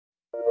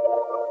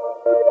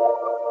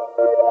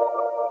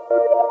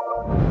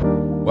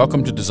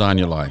Welcome to Design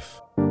Your Life,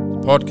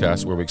 the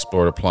podcast where we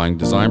explore applying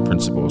design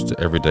principles to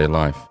everyday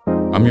life.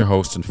 I'm your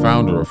host and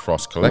founder of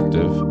Frost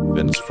Collective,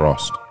 Vince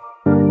Frost.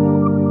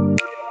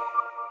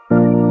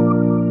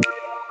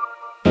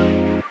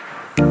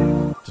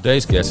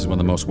 Today's guest is one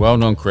of the most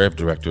well-known creative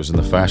directors in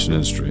the fashion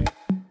industry.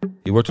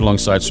 He worked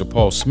alongside Sir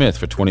Paul Smith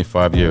for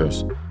 25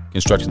 years,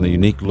 constructing the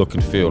unique look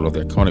and feel of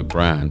the iconic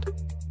brand.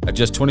 At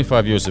just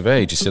 25 years of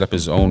age, he set up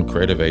his own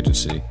creative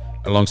agency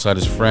alongside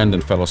his friend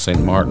and fellow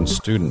St. Martin's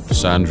student,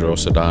 Sandro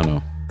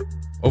Sedano.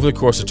 Over the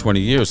course of 20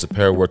 years, the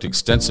pair worked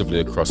extensively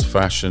across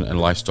fashion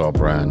and lifestyle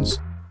brands,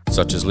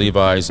 such as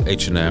Levi's,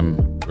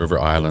 H&M, River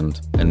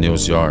Island, and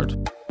Neal's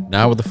Yard.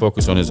 Now with a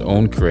focus on his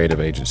own creative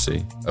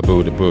agency,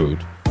 Abood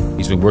Abood,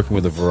 he's been working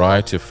with a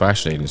variety of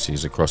fashion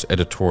agencies across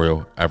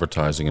editorial,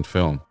 advertising, and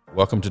film.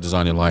 Welcome to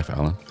Design Your Life,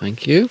 Alan.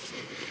 Thank you.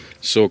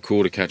 So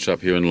cool to catch up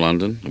here in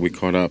London. We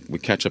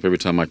catch up every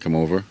time I come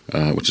over,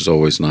 which is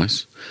always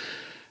nice.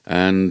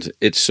 And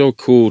it's so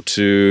cool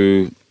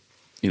to,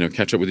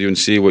 catch up with you and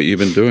see what you've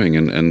been doing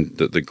and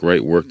the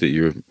great work that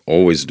you're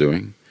always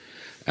doing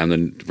and the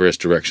various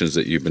directions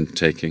that you've been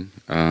taking.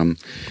 I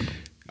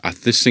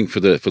just think for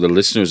the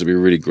listeners, it'd be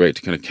really great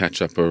to kind of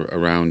catch up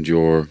around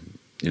your,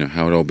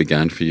 how it all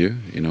began for you,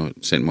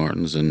 at St.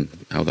 Martin's and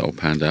how that all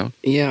panned out.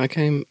 Yeah, I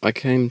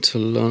came to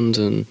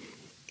London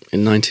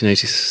in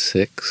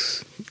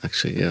 1986.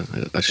 Actually, yeah,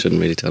 I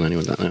shouldn't really tell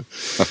anyone that now.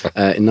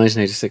 In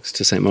 1986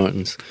 to St.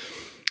 Martin's,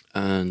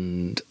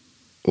 and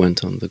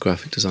went on the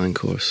graphic design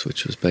course,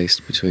 which was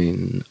based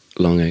between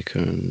Longacre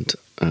and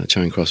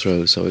Charing Cross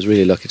Road. So I was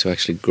really lucky to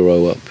actually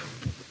grow up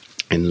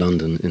in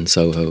London, in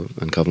Soho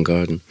and Covent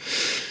Garden.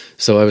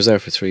 So I was there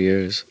for 3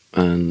 years,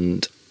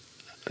 and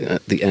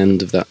at the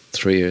end of that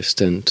 3-year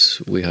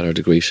stint, we had our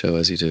degree show,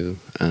 as you do,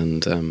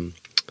 and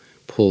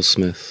Paul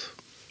Smith,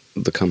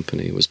 the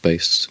company, was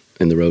based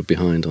in the road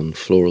behind on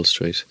Floral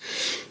Street,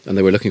 and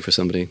they were looking for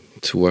somebody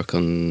to work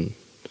on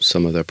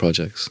some of their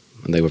projects,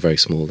 and they were very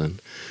small then.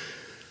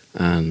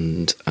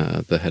 And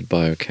the head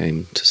buyer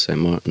came to St.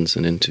 Martin's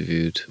and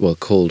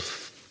called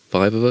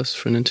 5 of us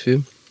for an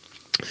interview.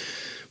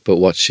 But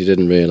what she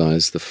didn't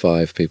realise, the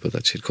 5 people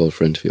that she'd called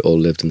for interview all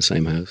lived in the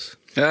same house.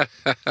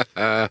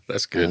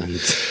 That's good.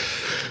 And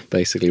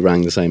basically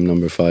rang the same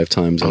number 5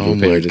 times over a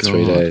period of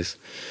 3 days,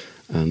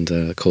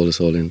 and called us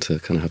all in to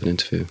kind of have an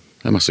interview.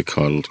 That must have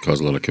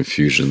caused a lot of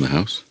confusion in the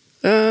house.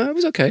 It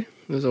was okay.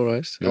 It was all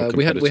right.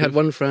 We had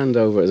one friend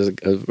over,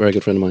 a very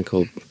good friend of mine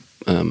called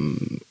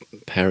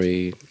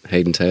Perry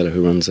Hayden Taylor,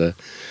 who runs a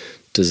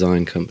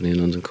design company in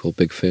London called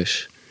Big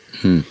Fish.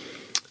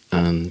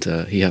 And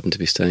he happened to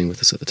be staying with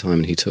us at the time,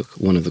 and he took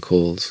one of the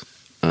calls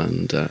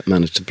and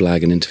managed to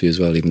blag an interview as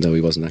well, even though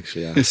he wasn't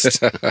actually asked.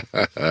 So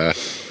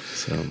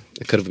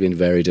it could have been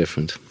very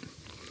different.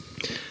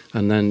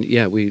 And then,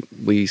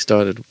 we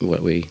started,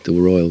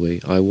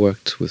 I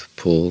worked with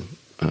Paul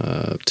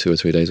 2 or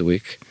 3 days a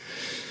week,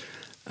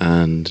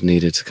 and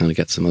needed to kind of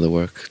get some other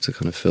work to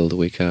kind of fill the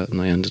week out.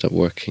 And I ended up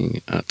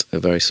working at a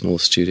very small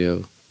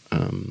studio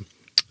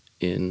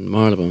in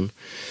Marylebone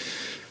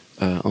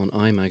on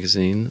I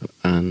Magazine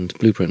and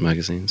Blueprint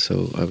Magazine.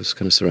 So I was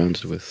kind of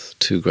surrounded with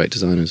 2 great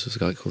designers. There was a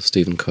guy called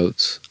Stephen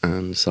Coates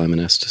and Simon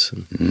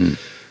Esterson.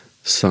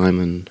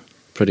 Simon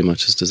pretty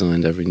much has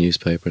designed every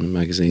newspaper and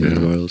magazine in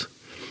the world.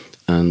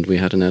 And we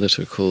had an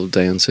editor called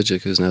Dayan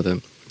Sidgwick, who's now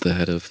the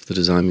head of the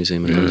Design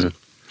Museum in London.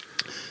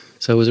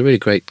 So it was a really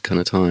great kind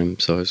of time.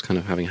 So I was kind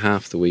of having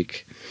half the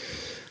week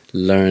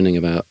learning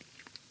about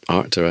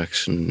art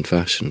direction and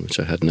fashion, which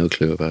I had no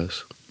clue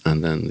about.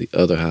 And then the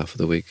other half of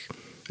the week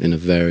in a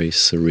very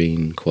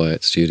serene,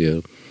 quiet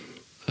studio,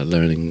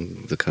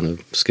 learning the kind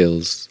of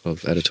skills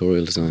of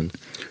editorial design.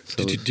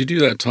 So did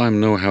you at that time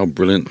know how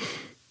brilliant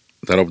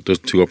those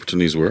 2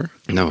 opportunities were?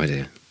 No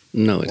idea.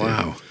 No idea.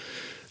 Wow.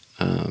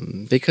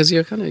 Because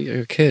you're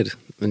a kid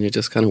and you're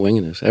just kind of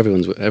winging it.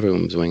 Everyone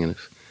was winging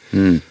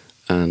it.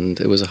 And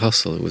it was a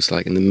hustle. It was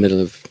like in the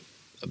middle of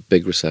a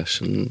big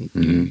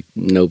recession.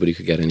 Nobody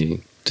could get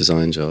any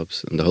design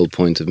jobs. And the whole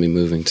point of me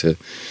moving to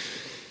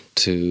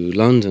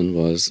London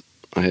was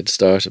I had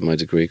started my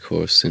degree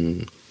course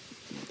in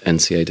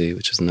NCAD,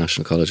 which is the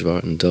National College of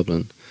Art in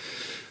Dublin.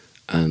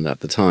 And at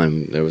the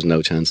time, there was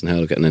no chance in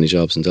hell of getting any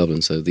jobs in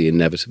Dublin. So the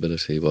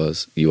inevitability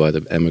was you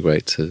either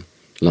emigrate to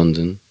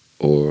London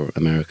or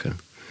America.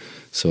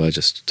 So I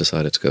just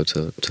decided to go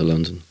to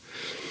London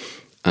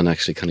and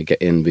actually kind of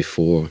get in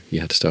before you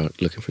had to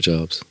start looking for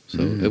jobs. So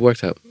it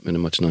worked out in a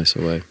much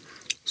nicer way.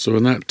 So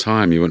in that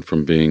time, you went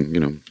from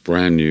being,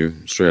 brand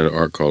new, straight out of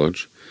art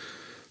college,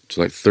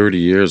 to like 30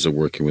 years of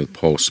working with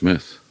Paul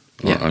Smith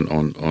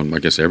on I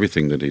guess,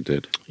 everything that he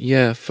did.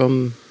 Yeah,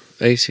 from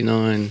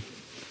 89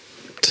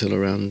 till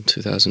around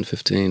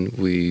 2015,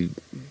 we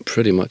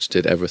pretty much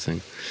did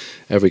everything,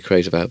 every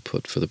creative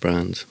output for the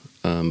brand.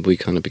 We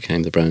kind of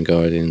became the brand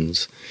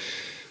guardians.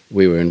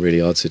 We were in really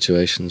odd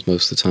situations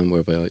most of the time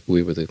whereby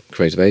we were the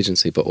creative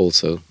agency, but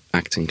also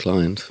acting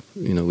client.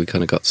 We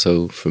kind of got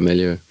so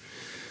familiar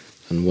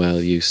and well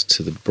used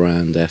to the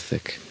brand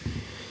ethic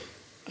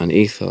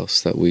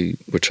ethos that we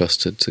were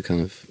trusted to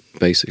kind of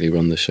basically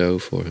run the show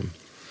for him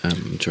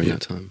during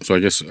that time. So I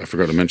guess I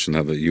forgot to mention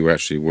that you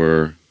actually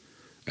were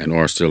and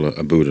are still a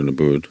Abood and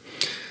Abood.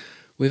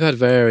 We've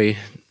had a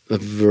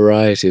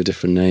variety of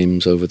different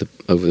names over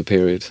the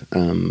period.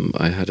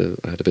 I had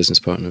a business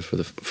partner for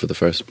the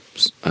first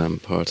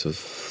part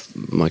of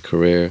my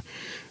career,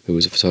 who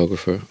was a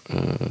photographer,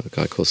 a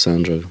guy called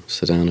Sandro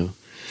Sedano.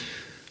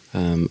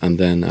 And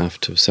then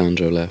after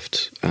Sandro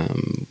left,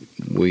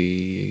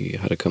 we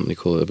had a company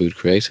called Abood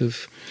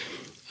Creative.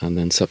 And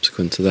then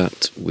subsequent to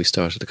that, we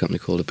started a company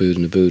called Abood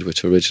and Abood,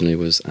 which originally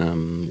was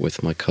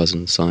with my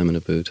cousin Simon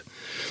Abood,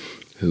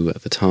 who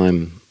at the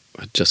time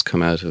had just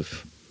come out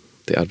of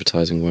the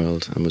advertising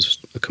world and was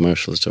a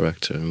commercials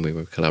director, and we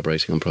were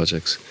collaborating on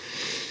projects.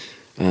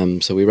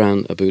 So we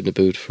ran Abood and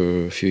Abood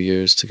for a few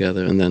years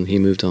together, and then he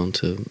moved on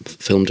to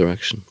film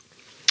direction,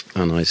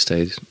 and I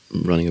stayed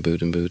running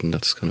Abood and Abood, and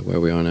that's kind of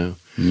where we are now.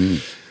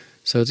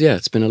 So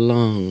it's been a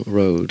long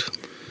road.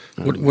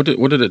 What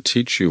did it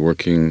teach you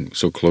working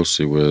so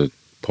closely with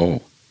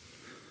Paul?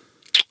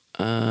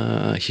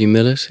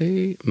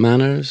 Humility,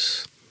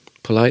 manners,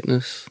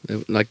 politeness.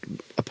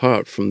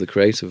 Apart from the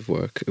creative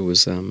work, it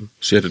was. So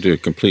you had to do a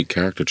complete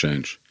character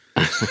change.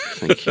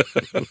 Thank you.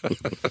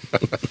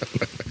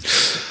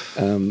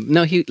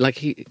 No,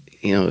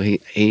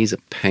 he's a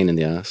pain in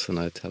the ass, and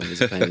I tell him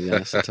he's a pain in the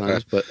ass at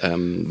times. But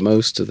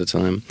most of the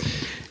time,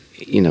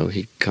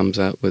 he comes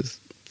out with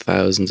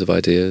thousands of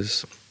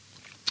ideas,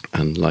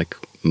 and like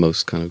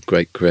most kind of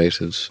great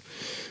creatives,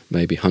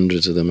 maybe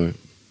hundreds of them are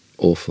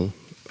awful.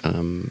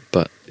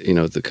 But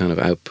the kind of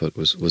output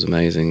was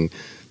amazing.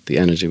 The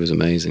energy was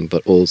amazing,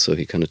 but also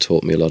he kind of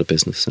taught me a lot of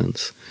business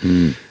sense.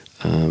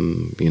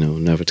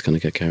 Never to kind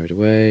of get carried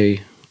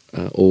away,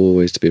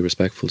 always to be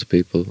respectful to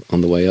people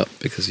on the way up,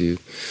 because you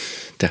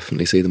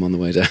definitely see them on the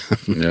way down.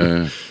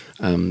 Yeah.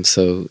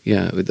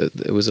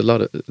 It was a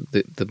lot of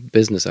the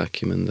business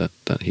acumen that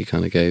he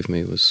kind of gave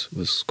me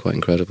was quite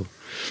incredible.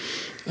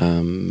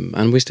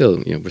 And we're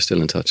still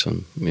in touch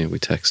we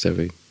text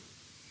every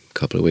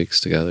couple of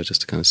weeks together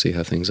just to kind of see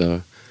how things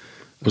are.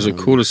 Was it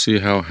cool to see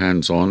how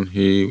hands-on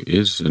he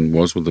is and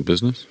was with the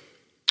business?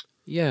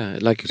 Yeah,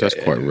 that's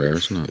quite rare,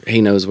 isn't it?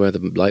 He knows where the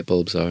light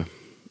bulbs are,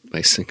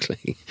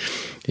 basically.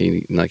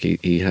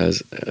 He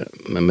has a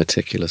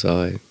meticulous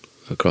eye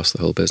across the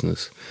whole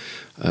business,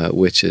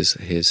 which is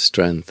his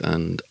strength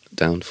and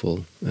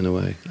downfall in a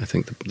way. I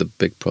think the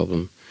big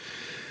problem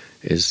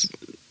is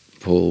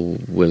Paul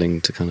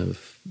willing to kind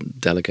of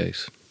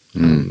delegate,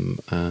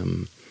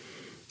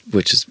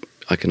 which is,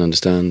 I can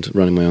understand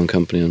running my own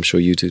company. I'm sure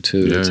you do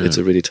too. Yeah, it's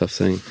a really tough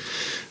thing,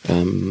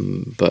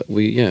 but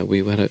we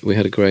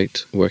had a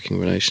great working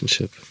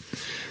relationship.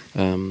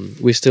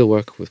 We still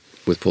work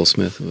with Paul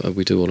Smith.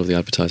 We do all of the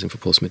advertising for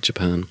Paul Smith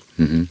Japan,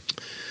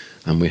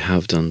 and we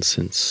have done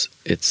since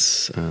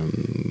its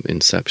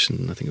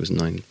inception. I think it was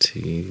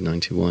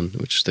 1991,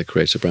 which they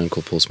created a brand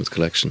called Paul Smith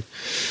Collection.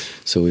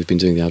 So we've been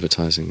doing the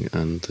advertising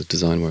and the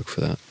design work for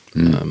that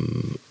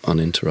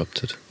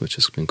uninterrupted, which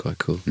has been quite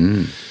cool.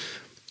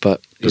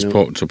 But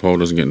Paul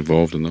doesn't get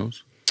involved in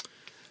those?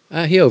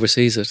 He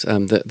oversees it.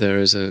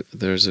 There's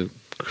a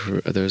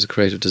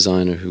creative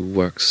designer who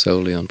works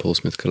solely on Paul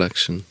Smith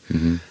Collection.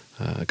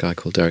 A guy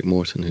called Derek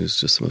Morton, who's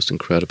just the most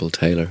incredible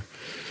tailor,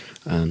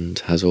 and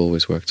has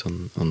always worked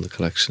on the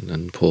collection.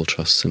 And Paul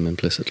trusts him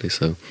implicitly,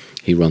 so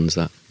he runs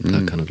that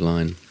kind of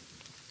line.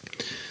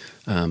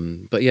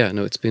 But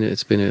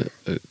it's been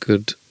a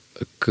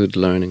good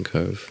learning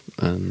curve,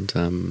 and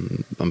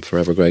I'm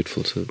forever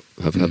grateful to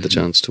have had the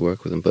chance to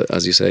work with him. But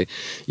as you say,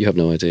 you have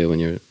no idea when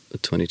you're a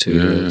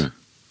 22-year-old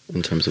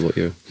in terms of what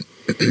you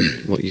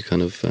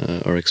kind of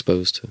are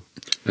exposed to.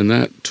 And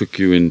that took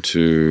you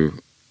into,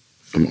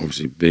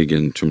 obviously big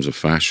in terms of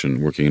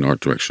fashion, working in art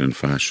direction and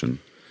fashion.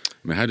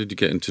 I mean, how did you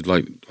get into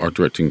art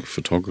directing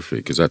photography?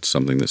 Because that's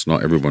something that's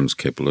not everyone's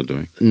capable of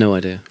doing. No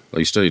idea.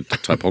 You studied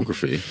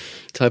typography.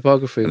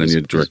 Typography, and then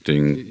you're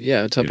directing.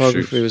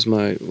 Typography was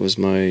my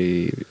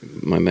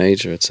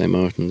major at St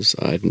Martin's.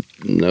 I had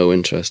no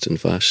interest in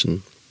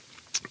fashion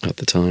at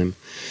the time,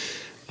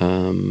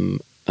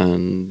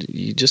 and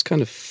you just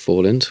kind of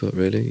fall into it.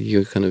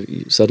 Really,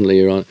 suddenly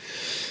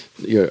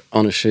you're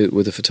on a shoot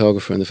with a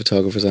photographer, and the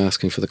photographer's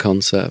asking for the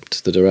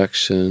concept, the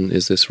direction.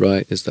 Is this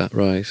right? Is that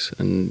right?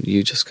 And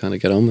you just kind of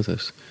get on with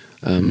it.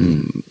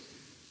 The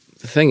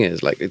thing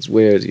is, it's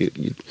weird.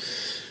 You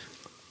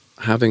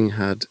having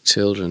had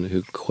children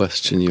who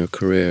question your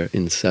career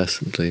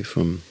incessantly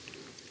from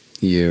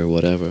year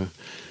whatever,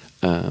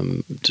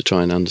 to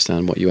try and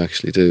understand what you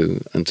actually do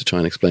and to try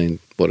and explain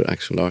what an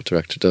actual art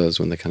director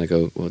does when they kind of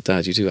go, well,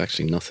 Dad, you do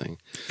actually nothing.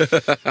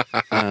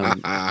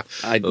 My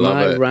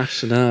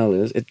rationale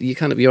is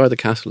you are the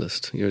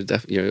catalyst.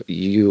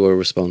 You are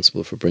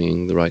responsible for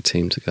bringing the right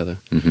team together.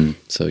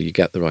 So you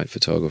get the right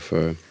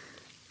photographer,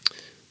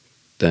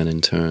 then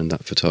in turn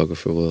that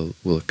photographer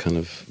will kind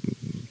of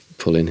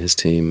pull in his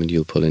team, and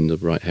you'll pull in the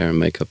right hair and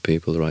makeup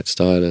people, the right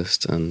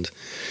stylist, and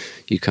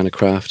you kind of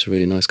craft a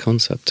really nice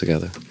concept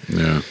together.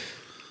 Yeah.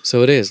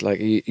 So it is like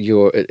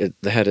your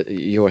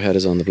head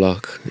is on the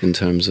block in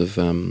terms of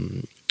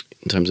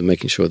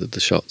making sure that the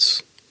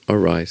shots are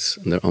right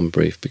and they're on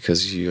brief,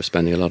 because you're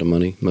spending a lot of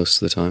money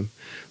most of the time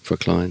for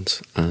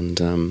clients, and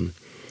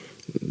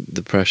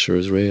the pressure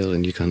is real,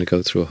 and you kind of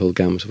go through a whole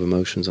gamut of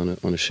emotions on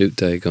a shoot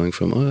day, going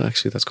from, oh,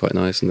 actually that's quite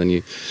nice, and then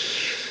you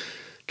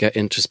get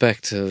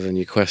introspective and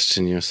you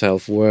question your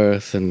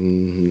self-worth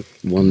and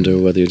wonder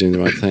whether you're doing the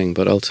right thing.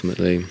 But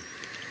ultimately,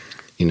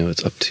 you know,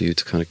 it's up to you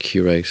to kind of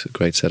curate a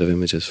great set of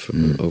images for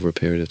over a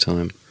period of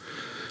time.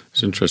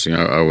 It's interesting.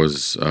 I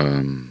was,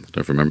 I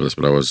don't remember this,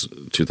 but I was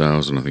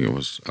 2000, I think it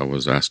was. I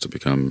was asked to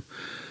become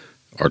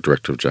art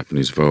director of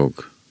Japanese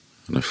Vogue,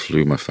 and I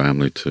flew my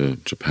family to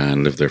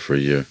Japan, lived there for a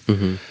year,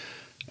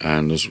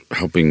 and was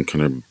helping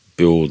kind of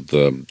build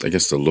the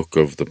look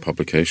of the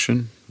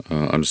publication,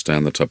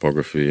 understand the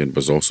typography, and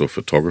was also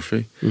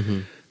photography.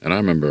 And I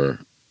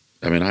remember,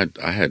 I mean,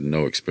 I had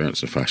no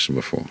experience in fashion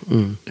before,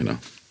 you know,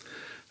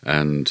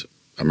 and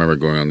I remember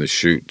going on these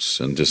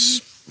shoots and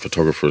just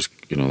photographers,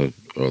 you know,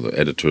 or the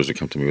editors would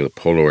come to me with a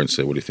Polaroid and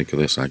say, "What do you think of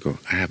this?" I go,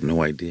 "I have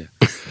no idea."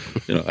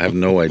 You know, I have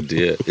no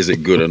idea. Is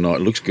it good or not?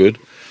 It looks good.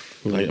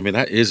 I mean,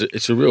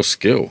 it's a real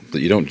skill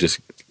that you don't just,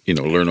 you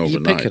know, learn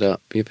overnight.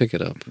 You pick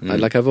it up.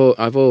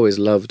 I've always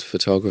loved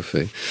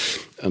photography,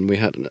 and we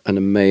had an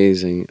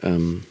amazing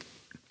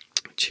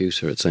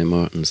tutor at St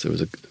Martin's. There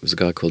was a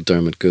guy called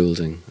Dermot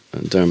Goulding,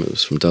 and Dermot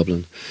was from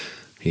Dublin.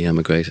 He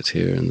emigrated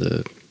here in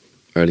the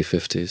early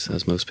 50s,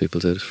 as most people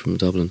did, from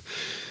Dublin.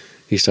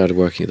 He started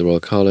working at the Royal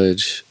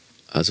College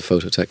as a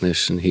photo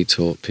technician. He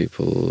taught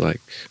people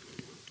like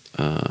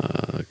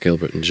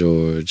Gilbert and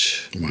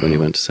George. Wow. When he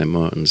went to St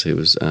Martin's, he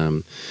was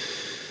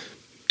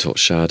taught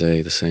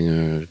Sade, the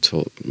singer.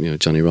 Taught, you know,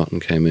 Johnny Rotten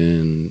came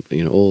in.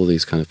 You know, all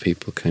these kind of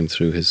people came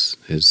through his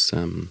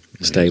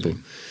stable.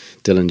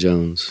 Dylan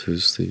Jones,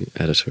 who's the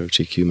editor of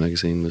GQ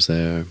magazine, was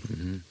there.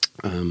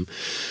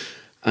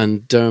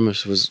 And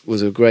Dermot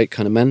was a great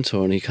kind of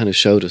mentor, and he kind of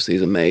showed us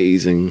these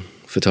amazing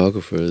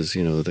photographers,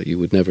 you know, that you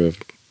would never have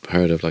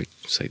heard of, like,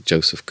 say,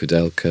 Joseph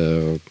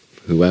Kudelka or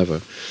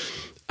whoever.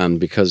 And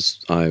because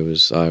I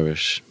was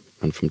Irish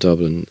and from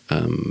Dublin,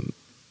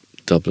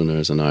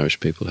 Dubliners and Irish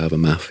people have a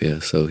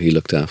mafia, so he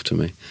looked after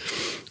me.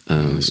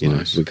 That's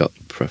nice. We got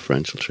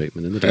preferential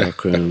treatment in the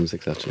dark rooms,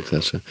 etc.,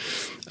 etc.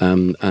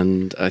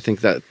 And I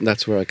think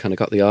that's where I kind of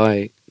got the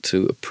eye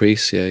to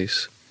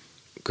appreciate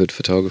good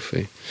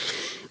photography.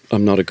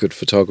 I'm not a good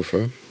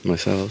photographer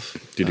myself.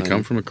 Did you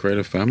come from a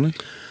creative family?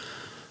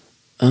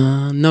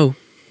 No.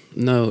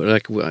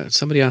 Like,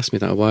 somebody asked me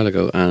that a while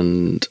ago,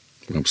 and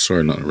I'm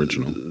sorry, not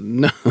original.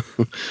 No,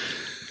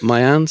 my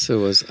answer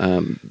was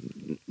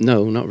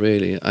no, not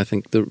really. I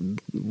think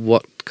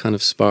what kind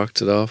of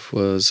sparked it off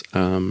was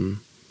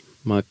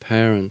my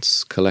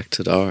parents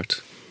collected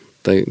art.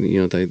 They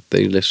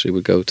literally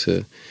would go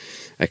to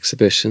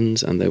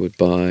exhibitions and they would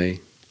buy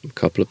a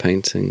couple of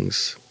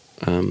paintings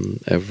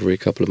every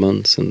couple of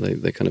months, and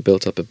they kind of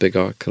built up a big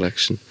art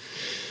collection.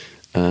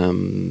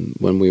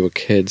 When we were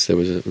kids, there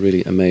was a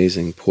really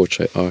amazing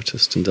portrait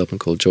artist in Dublin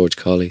called George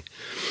Colley,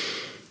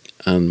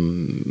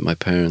 and my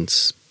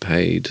parents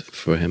paid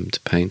for him to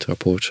paint our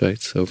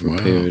portraits over a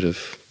period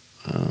of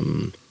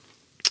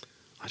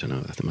I don't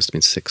know, there must have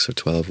been 6 or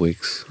 12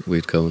 weeks.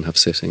 We'd go and have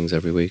sittings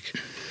every week.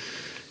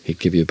 He'd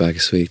give you a bag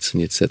of sweets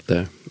and you'd sit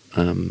there.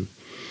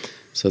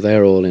 So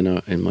they're all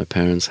in my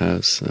parents'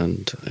 house,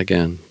 and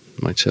again,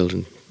 my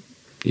children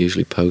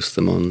usually post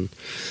them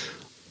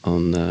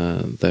on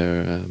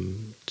their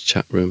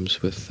chat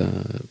rooms with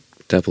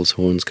devil's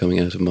horns coming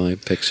out of my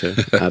picture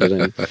added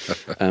in.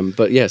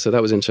 But yeah, so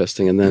that was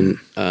interesting. And then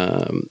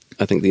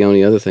I think the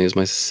only other thing is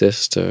my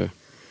sister,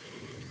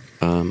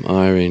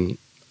 Irene,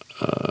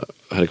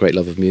 had a great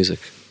love of music,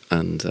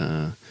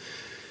 and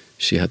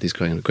she had these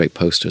great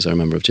posters. I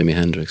remember of Jimi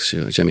Hendrix.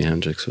 Jimi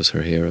Hendrix was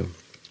her hero.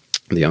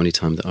 The only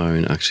time that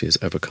Irene actually has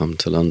ever come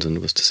to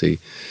London was to see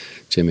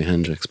Jimi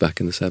Hendrix back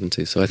in the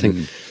 70s. So I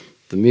think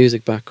the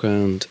music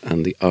background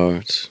and the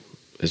art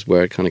is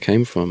where it kind of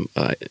came from.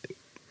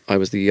 I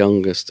was the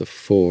youngest of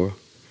 4,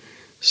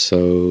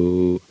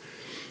 so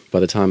by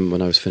the time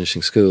when I was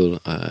finishing school,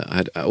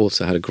 I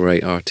also had a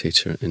great art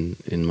teacher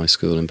in my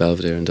school in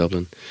Belvedere in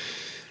Dublin.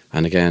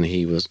 And again,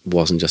 he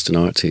wasn't just an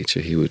art teacher.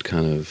 He would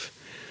kind of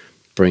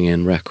bring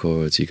in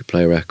records. You could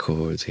play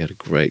records. He had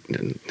I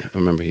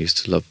remember he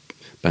used to love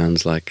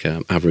bands like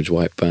Average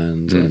White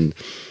Band, and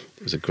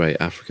there was a great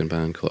African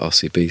band called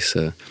Ossie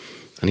Bisa.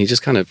 And he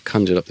just kind of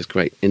conjured up this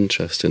great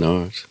interest in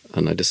art.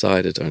 And I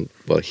decided,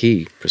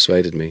 he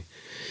persuaded me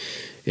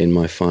in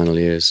my final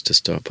years to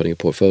start putting a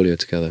portfolio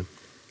together,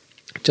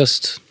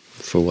 just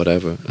for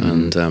whatever.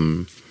 And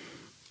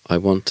I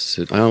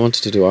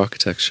wanted to do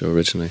architecture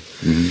originally.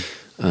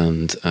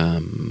 And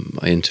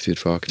I interviewed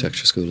for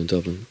architecture school in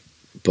Dublin,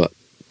 but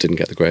didn't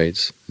get the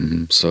grades.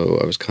 So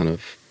I was kind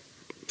of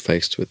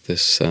faced with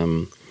this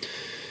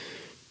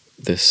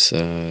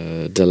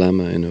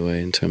dilemma in a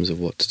way in terms of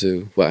what to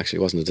do. Well, actually,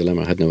 it wasn't a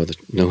dilemma. I had no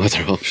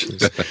other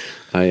options.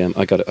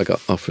 I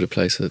got offered a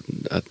place at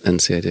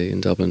NCAD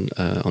in Dublin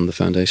on the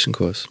foundation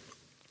course,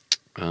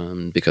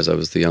 Because I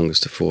was the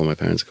youngest of four, my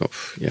parents go,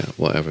 yeah,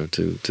 whatever,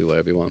 do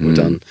whatever you want. We're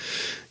done.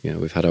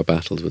 We've had our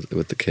battles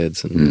with the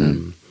kids,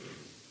 and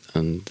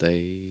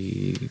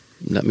they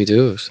let me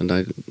do it. And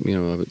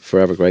I'm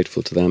forever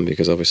grateful to them,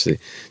 because obviously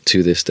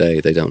to this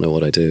day they don't know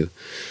what I do,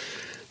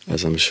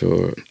 as I'm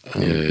sure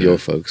your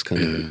folks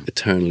kind of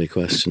eternally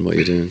question what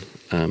you're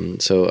doing.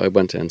 So I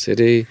went to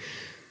NCD,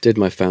 did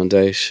my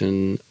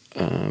foundation,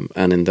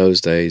 and in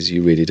those days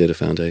you really did a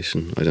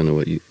foundation. I don't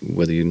know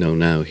whether you know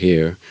now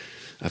here.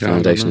 A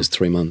foundation is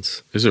 3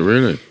 months. Is it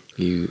really?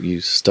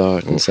 You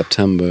start in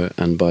September,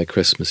 and by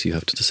Christmas you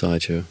have to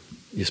decide your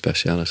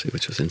speciality,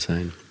 which was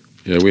insane.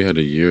 Yeah, we had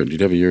a year. Did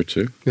you have a year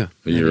too? Yeah.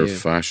 A year of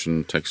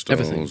fashion,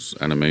 textiles,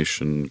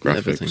 animation,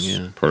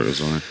 graphics, product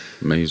design.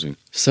 Amazing.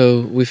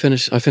 So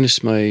I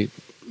finished my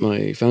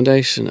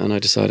foundation, and I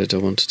decided I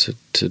wanted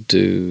to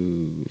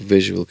do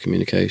visual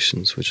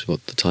communications, which is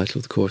what the title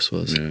of the course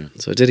was. Yeah.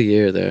 So I did a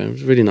year there. It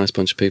was a really nice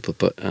bunch of people,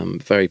 but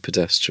very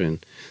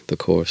pedestrian, the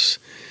course.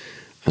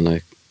 And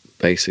I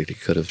basically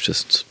could have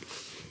just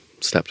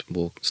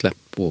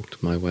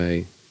walked my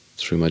way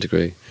through my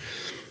degree.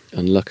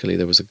 And luckily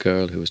there was a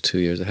girl who was 2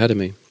 years ahead of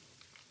me,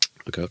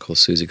 a girl called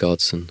Susie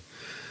Godson,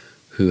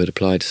 who had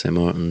applied to St.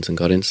 Martin's and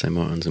got into St.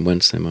 Martin's and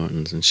went to St.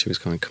 Martin's, and she was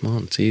going, come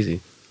on, it's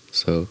easy.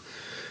 So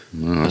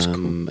that's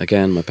cool.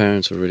 Again, my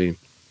parents were really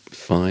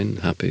fine,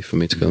 happy for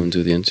me to go and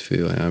do the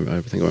interview.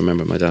 I think I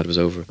remember my dad was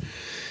over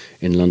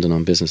in London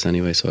on business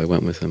anyway, so I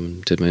went with him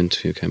and did my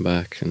interview, came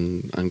back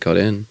and got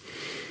in.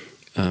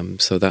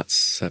 So that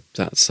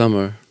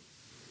summer,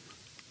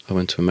 I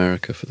went to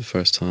America for the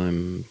first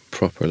time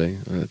properly.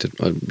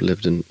 I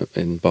lived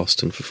in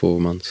Boston for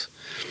 4 months,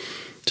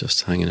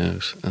 just hanging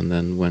out, and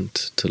then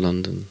went to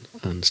London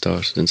and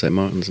started in St.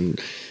 Martin's, and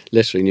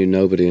literally knew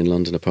nobody in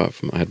London apart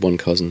from, I had one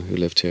cousin who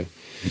lived here,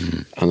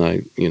 and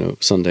I,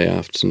 Sunday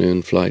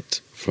afternoon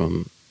flight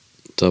from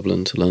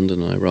Dublin to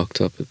London, and I rocked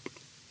up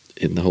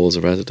in the halls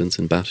of residence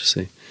in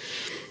Battersea,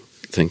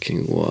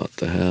 thinking, what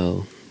the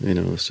hell?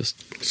 It's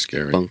just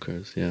scary.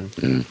 Bunkers, yeah.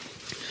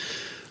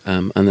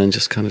 And then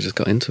just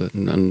got into it,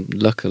 and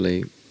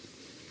luckily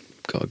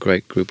got a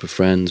great group of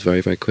friends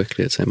very, very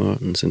quickly at St.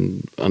 Martin's,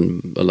 and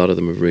a lot of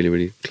them are really,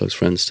 really close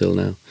friends still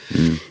now.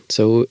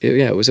 So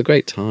it was a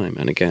great time.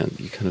 And again,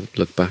 you kind of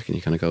look back and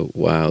you kind of go,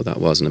 wow, that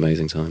was an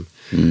amazing time.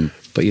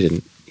 But you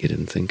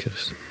didn't think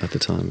it at the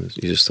time.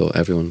 You just thought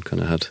everyone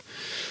kind of had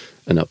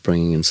an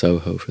upbringing in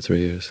Soho for 3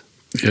 years.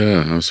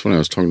 Yeah, it was funny. I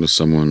was talking to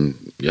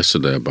someone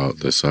yesterday about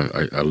this.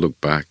 I look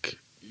back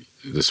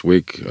this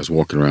week. I was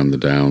walking around the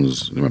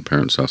Downs in my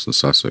parents' house in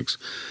Sussex,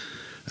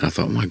 and I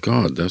thought, oh my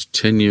God, those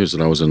 10 years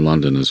that I was in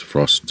London as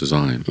Frost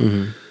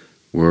Design,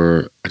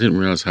 where I didn't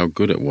realize how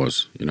good it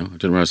was. I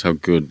didn't realize how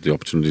good the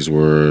opportunities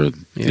were,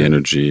 the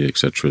energy,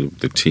 etc.,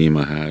 the team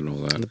I had, and all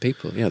that. And the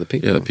people,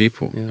 the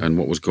people, and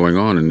what was going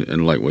on,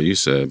 and like what you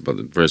said, but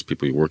the various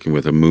people you're working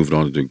with have moved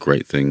on to do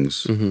great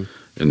things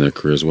in their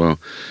career as well.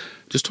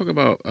 Just talk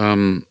about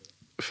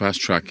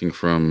fast tracking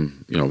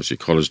from obviously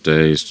college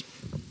days,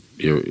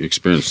 your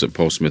experience at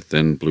Paul Smith,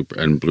 then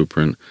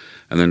Blueprint,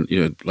 and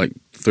then like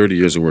 30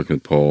 years of working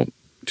with Paul.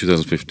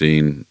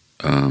 2015.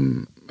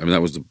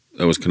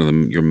 That was kind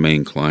of your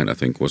main client, I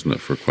think, wasn't it,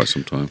 for quite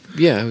some time?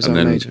 Yeah, it was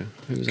major.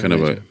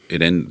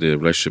 The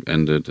relationship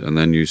ended, and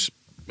then you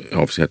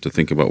obviously had to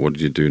think about what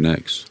did you do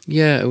next.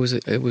 Yeah, it was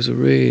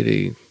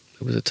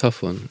a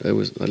tough one. It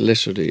was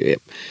literally,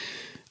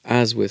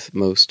 as with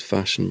most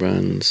fashion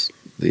brands,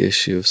 the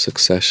issue of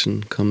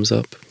succession comes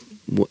up.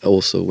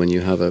 Also, when you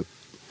have a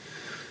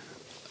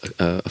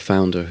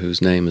founder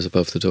whose name is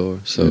above the door.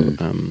 So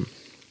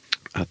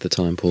at the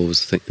time, Paul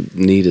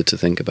needed to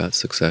think about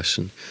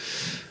succession,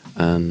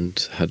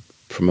 and had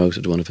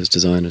promoted one of his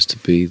designers to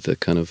be the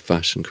kind of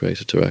fashion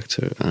creative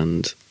director.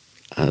 And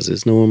as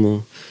is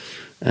normal,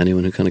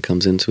 anyone who kind of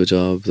comes into a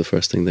job, the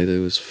first thing they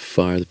do is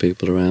fire the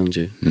people around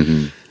you.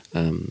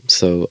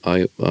 So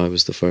I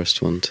was the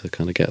first one to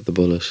kind of get the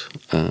bullet,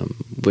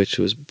 which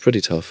was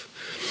pretty tough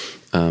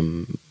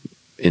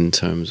in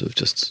terms of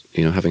just,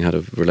 having had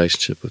a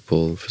relationship with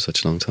Paul for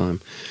such a long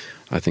time.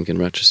 I think in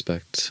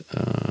retrospect,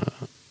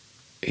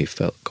 he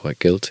felt quite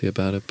guilty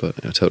about it,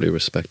 but I totally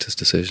respect his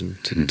decision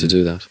to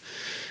do that.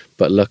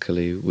 But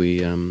luckily,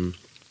 we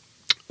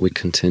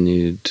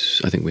continued.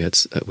 I think we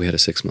had a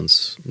 6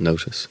 months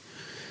notice,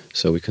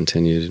 so we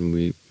continued, and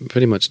we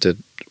pretty much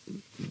did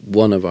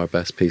one of our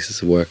best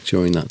pieces of work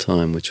during that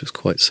time, which was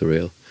quite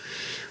surreal.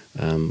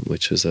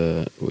 Which was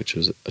a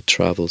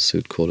travel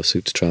suit called A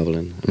Suit to Travel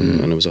In,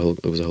 and it was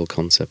a whole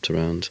concept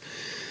around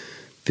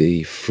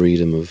the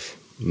freedom of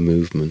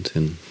movement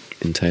in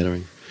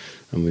tailoring,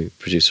 and we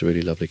produced a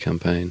really lovely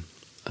campaign.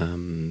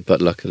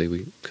 But luckily,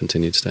 we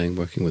continued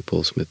working with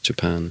Paul Smith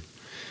Japan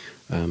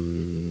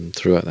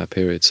throughout that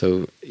period.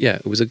 So yeah,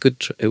 it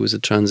was a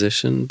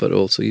transition, but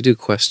also you do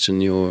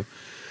question your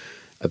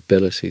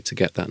ability to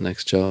get that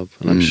next job,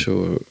 and I'm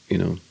sure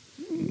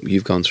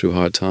you've gone through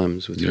hard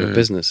times with your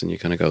business, and you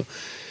kind of go,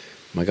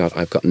 my God,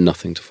 I've got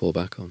nothing to fall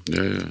back on.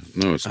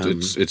 No,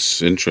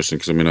 it's interesting,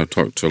 because I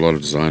talked to a lot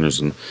of designers,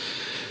 and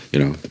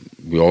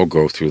we all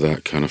go through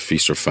that kind of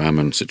feast or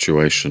famine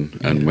situation,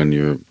 and when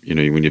you're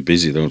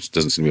busy, there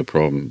doesn't seem to be a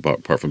problem, but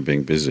apart from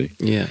being busy.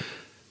 Yeah.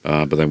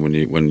 But then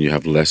when you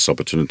have less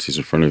opportunities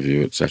in front of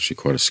you, it's actually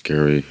quite a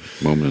scary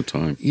moment in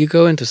time. You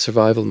go into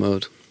survival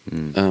mode,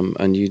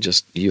 and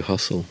you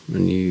hustle,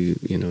 and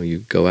you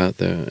go out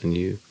there and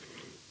you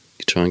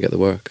try and get the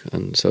work.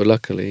 And so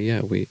luckily,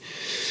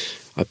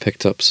 I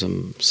picked up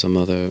some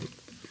other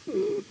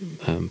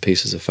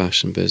pieces of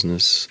fashion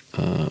business,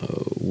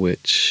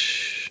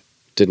 which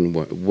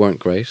weren't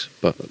great,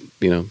 but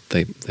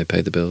they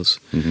paid the bills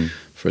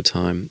for a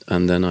time.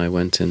 And then I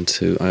went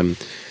into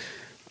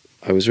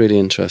I was really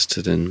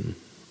interested in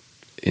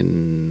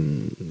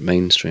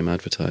mainstream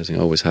advertising. I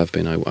always have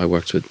been. I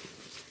worked with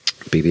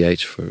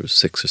BBH for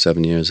 6 or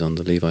 7 years on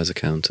the Levi's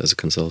account as a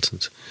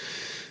consultant,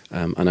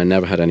 and I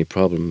never had any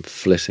problem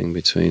flitting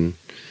between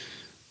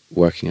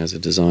working as a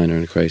designer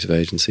in a creative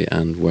agency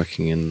and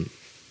working in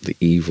the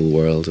evil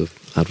world of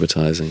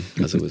advertising,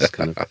 as it was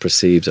kind of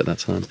perceived at that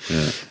time.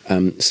 Yeah.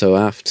 So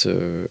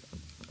after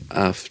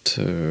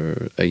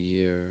a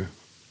year,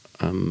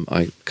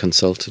 I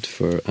consulted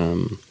for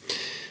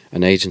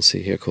an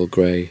agency here called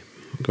Grey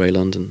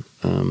London,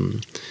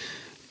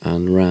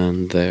 and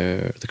ran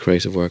the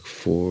creative work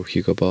for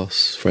Hugo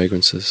Boss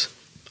fragrances,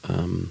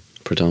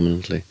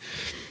 predominantly.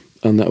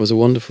 And that was a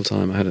wonderful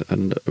time. I had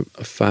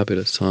a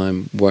fabulous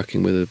time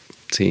working with a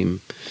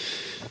team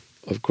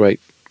of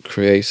great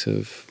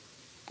creative,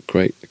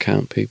 great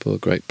account people,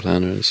 great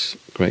planners,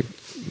 great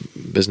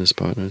business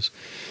partners,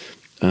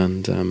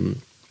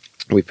 and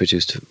we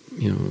produced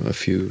a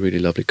few really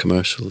lovely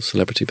commercials,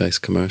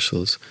 celebrity-based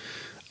commercials.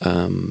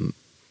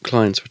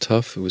 Clients were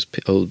tough. It was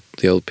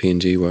the old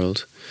P&G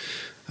world,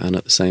 and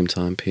at the same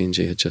time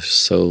P&G had just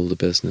sold the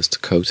business to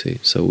Coty,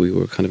 so we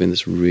were kind of in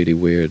this really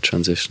weird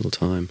transitional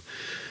time.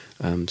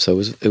 So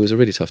it was a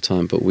really tough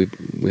time, but we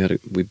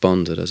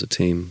bonded as a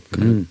team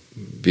kind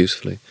of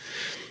beautifully.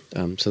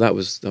 So that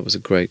was a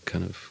great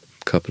kind of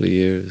couple of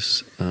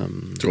years.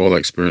 So all that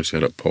experience you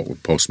had at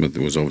Paul Smith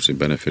was obviously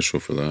beneficial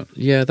for that.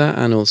 Yeah, that,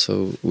 and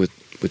also with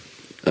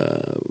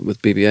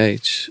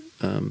BBH.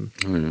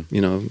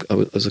 I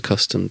was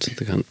accustomed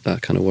to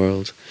that kind of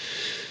world.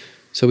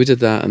 So we did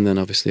that, and then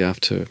obviously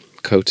after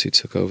Coty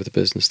took over the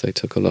business, they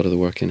took a lot of the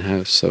work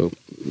in-house. So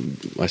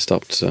I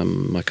stopped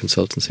my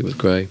consultancy with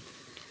Grey,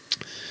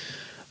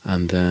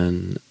 and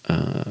then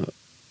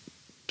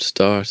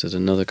started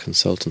another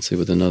consultancy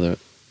with another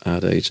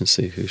ad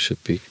agency who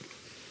should be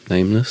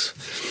nameless,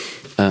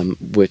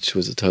 which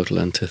was a total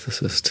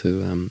antithesis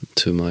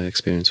to my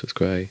experience with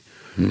Grey.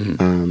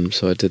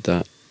 So I did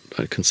that.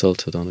 I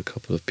consulted on a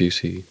couple of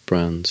beauty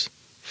brands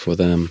for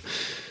them,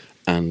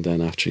 and then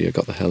after a year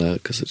got the hell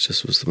out because it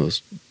just was the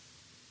most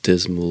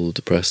dismal,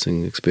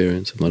 depressing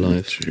experience of my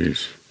life.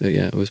 Jeez.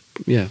 It was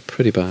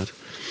pretty bad.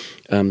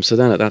 So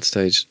then at that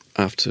stage,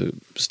 after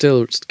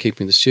still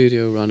keeping the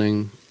studio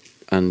running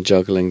and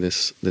juggling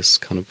this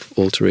kind of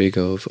alter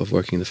ego of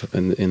working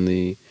in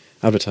the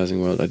advertising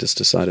world, I just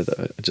decided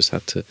that I just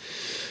had to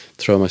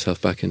throw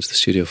myself back into the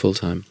studio full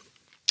time.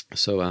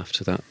 So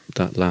after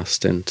that last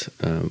stint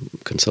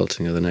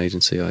consulting at an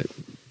agency, I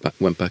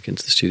went back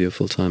into the studio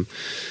full time,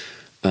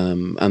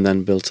 and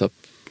then built up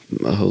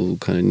a whole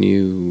kind of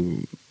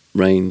new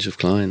range of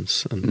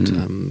clients,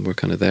 and we're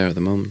kind of there at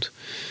the moment.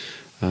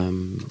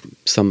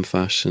 Some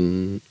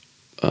fashion,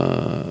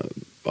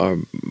 our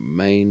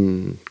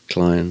main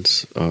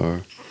clients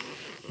are,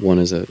 one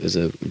is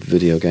a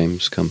video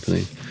games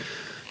company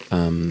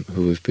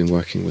who we've been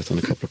working with on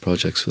a couple of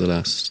projects for the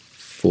last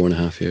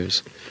 4.5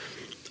 years.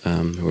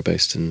 Who are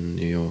based in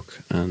New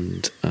York,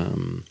 and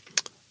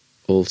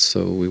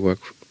also we work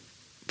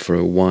for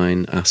a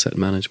wine asset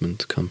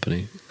management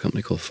company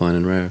called Fine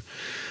and Rare,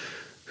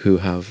 who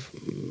have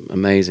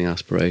amazing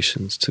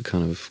aspirations to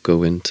kind of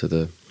go into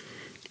the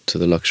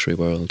luxury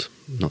world,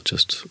 not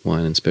just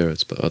wine and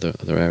spirits, but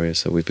other areas.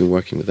 So we've been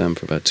working with them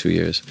for about 2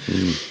 years.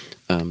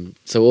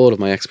 So all of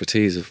my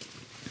expertise of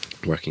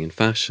working in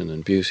fashion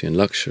and beauty and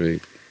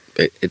luxury,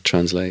 it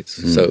translates.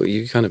 So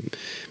you kind of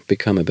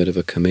become a bit of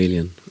a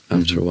chameleon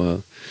after a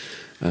while.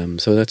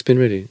 So it's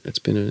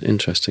been an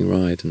interesting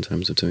ride in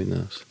terms of doing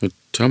that. But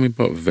tell me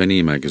about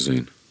Veni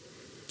magazine.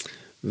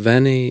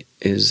 Veni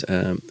is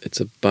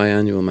it's a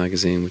biannual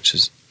magazine, which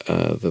is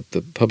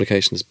the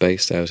publication is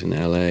based out in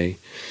LA,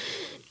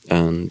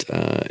 and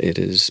it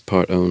is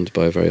part owned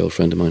by a very old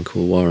friend of mine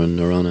called Warren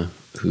Norana,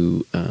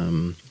 who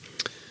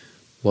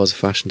was a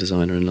fashion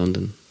designer in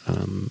London,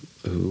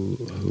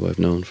 who I've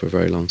known for a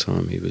very long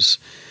time. He was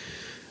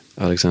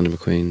Alexander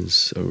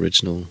McQueen's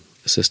original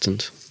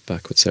assistant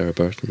back with Sarah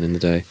Burton in the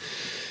day.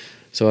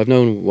 So I've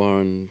known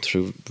Warren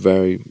through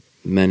very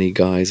many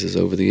guises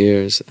over the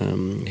years.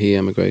 He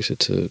emigrated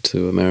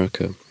to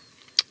America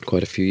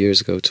quite a few years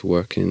ago to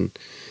work in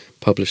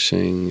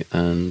publishing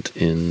and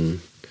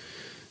in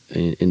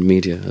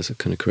media as a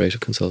kind of creative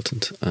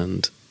consultant.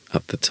 And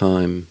at the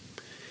time,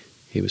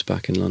 he was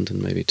back in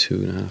London maybe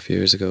 2.5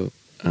 years ago,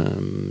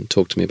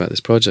 talked to me about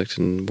this project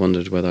and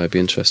wondered whether I'd be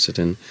interested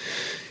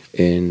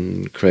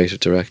in creative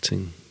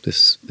directing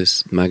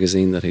this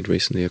magazine that he'd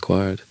recently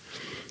acquired.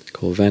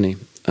 called Veni,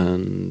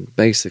 and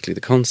basically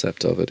the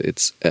concept of it,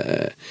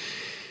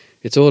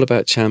 it's all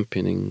about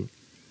championing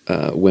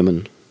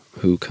women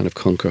who kind of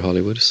conquer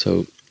Hollywood.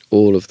 So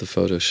all of the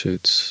photo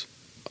shoots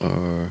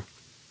are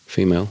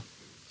female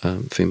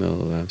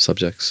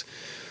subjects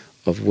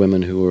of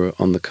women who are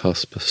on the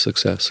cusp of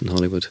success in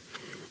Hollywood.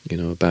 You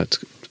know, about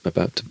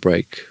to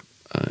break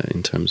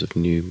in terms of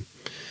new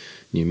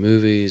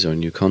movies or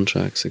new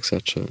contracts,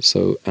 etc.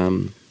 So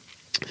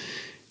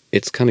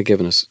it's kind of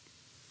given us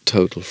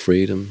total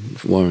freedom.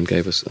 Warren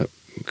gave us a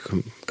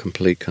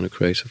complete kind of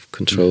creative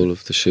control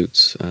of the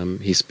shoots.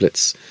 He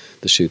splits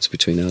the shoots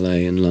between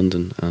LA and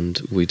London,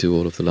 and we do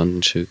all of the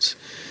London shoots,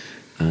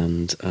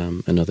 and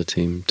another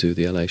team do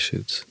the LA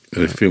shoots. Are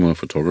they female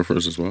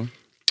photographers as well?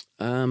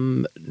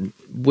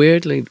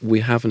 Weirdly, we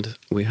haven't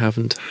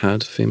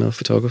had female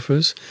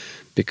photographers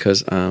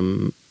because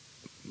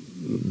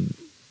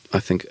I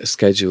think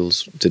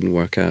schedules didn't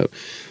work out.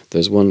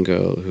 There's one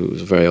girl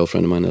who's a very old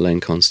friend of mine, Elaine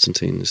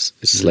Constantine, is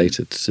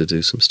slated to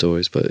do some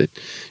stories, but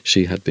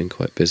she had been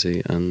quite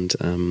busy, and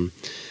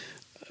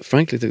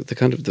frankly, the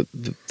kind of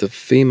the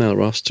female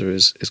roster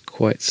is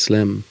quite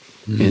slim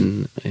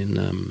in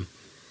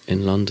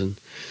London.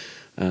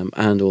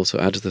 And also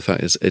add to the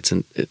fact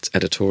it's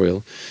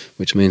editorial,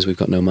 which means we've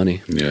got no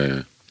money.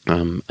 Yeah.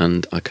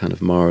 And I kind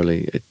of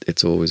morally,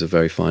 it's always a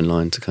very fine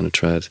line to kind of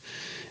tread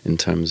in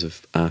terms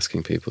of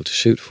asking people to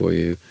shoot for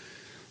you,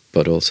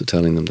 but also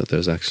telling them that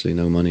there's actually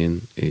no money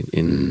in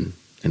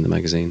the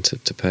magazine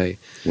to pay.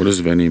 What does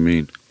Veni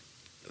mean?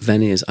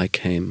 Veni is I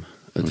came.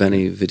 Okay.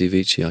 Veni Vidi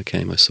Vici, I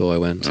came, I saw, I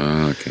went.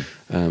 Okay.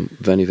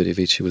 Veni Vidi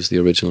Vici was the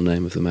original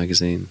name of the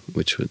magazine,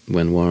 which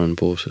when Warren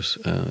bought it,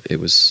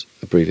 it was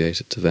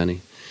abbreviated to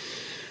Veni.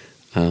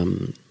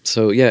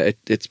 So yeah,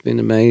 it's been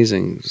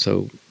amazing.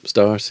 So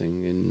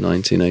starting in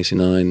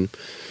 1989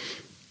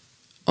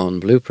 on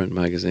Blueprint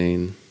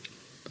magazine,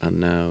 and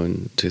now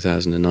in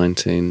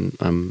 2019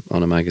 I'm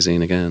on a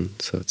magazine again.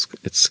 So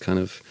it's kind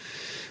of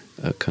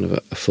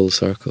a full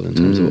circle in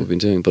terms of what we've been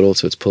doing, but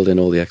also it's pulled in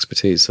all the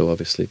expertise. So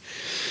obviously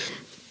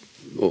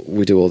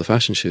we do all the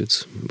fashion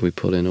shoots, we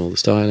pull in all the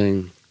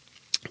styling,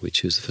 we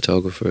choose the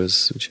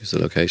photographers, we choose the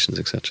locations,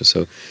 etc.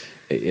 So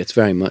it's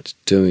very much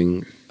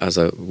doing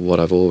what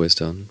I've always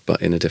done,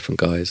 but in a different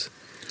guise.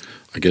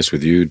 I guess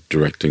with you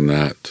directing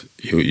that,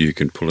 you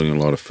can pull in a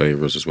lot of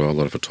favours as well, a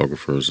lot of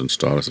photographers and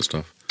stylists and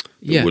stuff.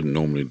 You wouldn't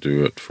normally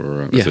do it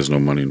for if there's no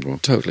money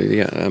involved. Totally,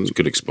 yeah. It's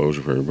good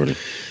exposure for everybody.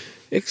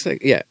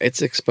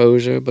 It's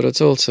exposure, but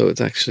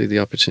it's actually the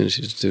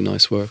opportunity to do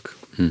nice work.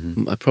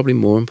 Mm-hmm. Probably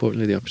more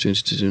importantly, the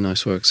opportunity to do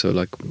nice work. So,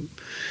 like,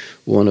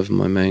 one of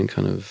my main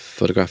kind of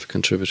photographic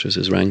contributors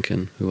is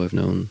Rankin, who I've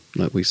known.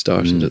 Like, we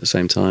started at the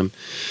same time.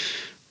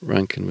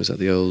 Rankin was at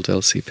the old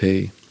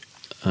LCP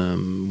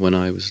when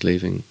I was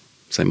leaving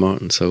St.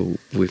 Martin. So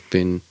we've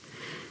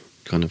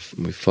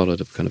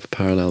followed a kind of a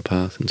parallel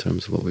path in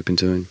terms of what we've been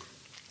doing.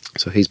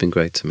 So he's been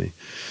great to me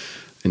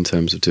in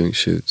terms of doing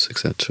shoots,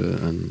 etc.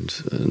 And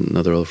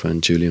another old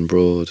friend, Julian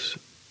Broad,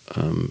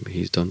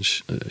 he's done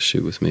a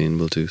shoot with me, and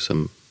we'll do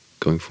some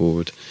going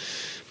forward.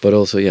 But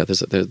also,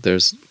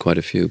 there's quite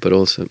a few. But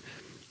also,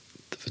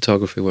 the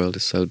photography world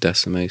is so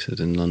decimated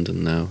in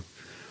London now.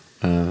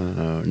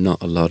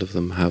 Not a lot of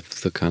them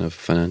have the kind of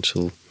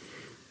financial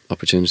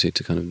opportunity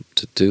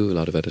to do a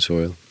lot of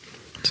editorial.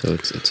 So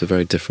it's a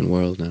very different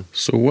world now.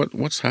 So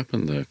what's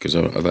happened there? Because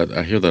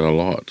I hear that a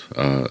lot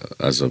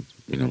as of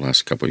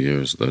last couple of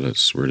years, that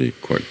it's really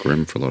quite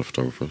grim for a lot of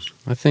photographers.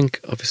 I think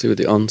obviously with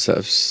the onset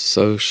of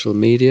social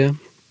media,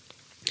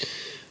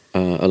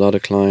 a lot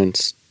of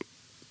clients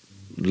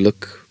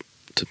look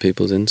to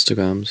people's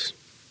Instagrams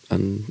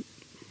and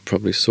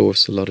probably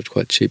source a lot of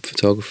quite cheap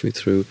photography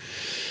through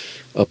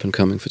up and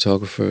coming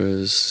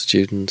photographers,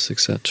 students,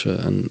 etc.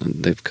 And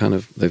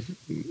they've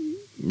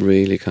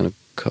really kind of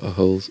cut a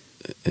hole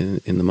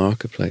in the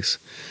marketplace,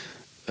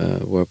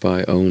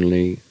 whereby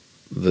only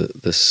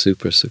the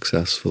super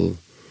successful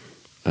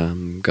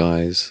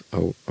guys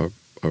are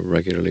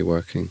regularly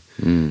working,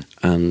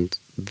 and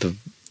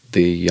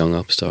the young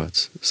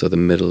upstarts. So the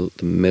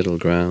middle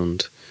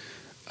ground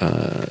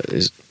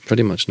is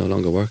pretty much no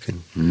longer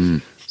working.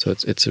 So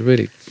it's a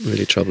really,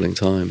 really troubling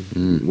time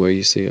where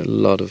you see a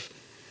lot of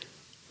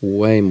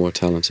way more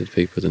talented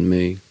people than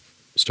me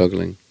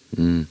struggling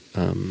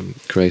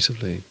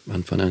creatively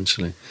and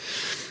financially.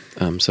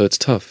 So it's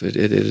tough.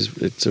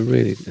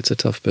 It's a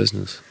tough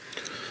business.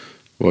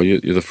 Well,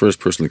 you're the first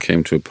person that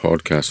came to a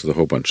podcast with a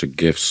whole bunch of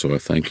gifts, so I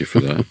thank you for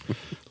that.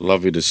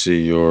 Lovely to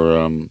see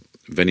your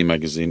Veni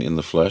magazine in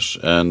the flesh,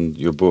 and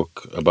your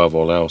book, above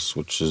all else,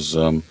 which is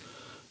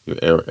your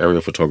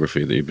aerial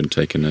photography that you've been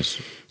taking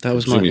this. That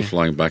was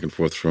flying back and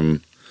forth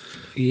from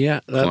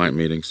client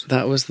meetings.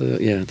 That was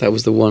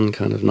the one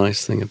kind of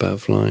nice thing about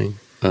flying.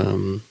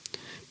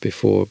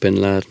 Before Bin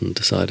Laden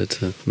decided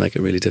to make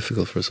it really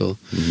difficult for us all.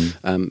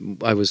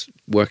 Mm-hmm. I was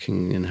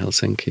working in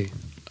Helsinki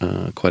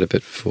quite a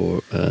bit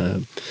for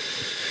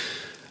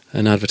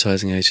an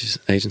advertising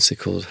agency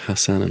called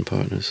Hassan and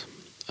Partners,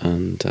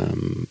 and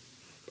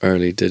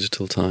early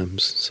digital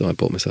times. So I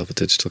bought myself a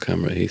digital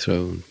camera at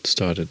Heathrow and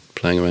started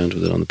playing around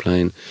with it on the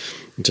plane.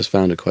 And just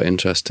found it quite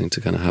interesting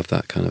to kind of have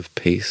that kind of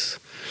piece,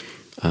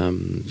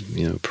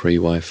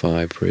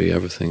 pre-Wi-Fi,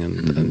 pre-everything,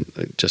 and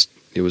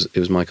it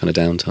was my kind of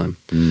downtime.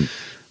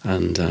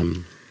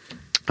 And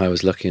I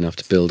was lucky enough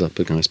to build up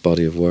a nice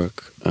body of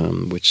work,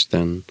 which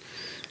then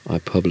I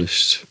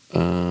published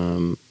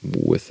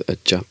with a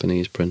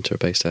Japanese printer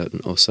based out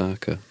in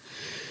Osaka,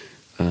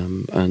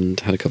 and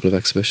had a couple of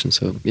exhibitions.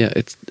 So yeah,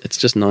 it's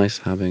just nice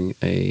having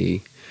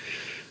a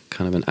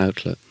kind of an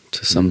outlet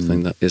to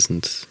something that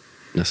isn't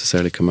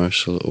necessarily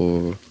commercial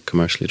or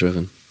commercially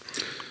driven.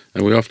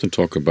 And we often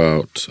talk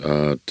about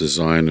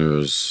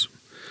designers,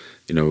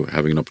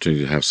 having an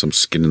opportunity to have some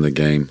skin in the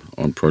game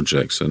on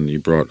projects. And you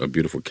brought a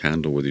beautiful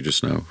candle with you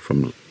just now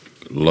from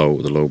the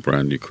Low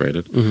brand you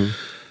created.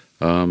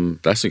 Mm-hmm.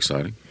 That's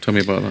exciting. Tell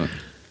me about that.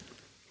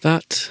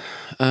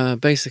 That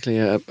basically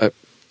a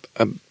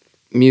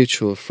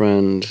mutual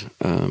friend,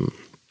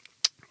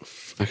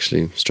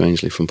 actually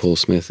strangely from Paul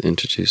Smith,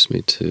 introduced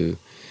me to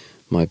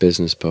my now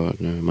business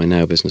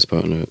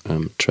partner,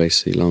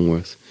 Tracy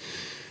Longworth.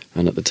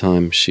 And at the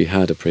time, she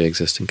had a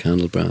pre-existing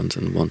candle brand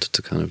and wanted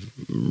to kind of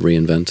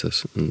reinvent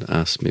it, and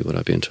asked me would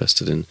I be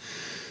interested in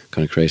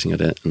kind of creating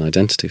an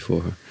identity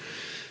for her.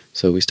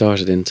 So we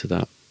started into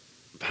that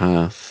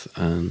path,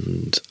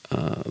 and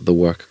the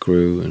work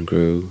grew and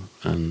grew,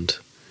 and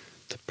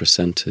the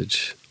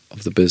percentage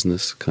of the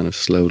business kind of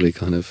slowly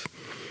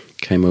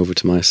came over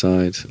to my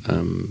side,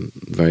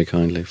 very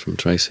kindly from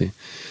Tracy.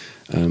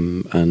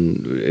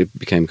 And it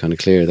became kind of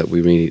clear that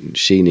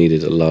she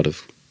needed a lot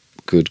of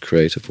good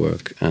creative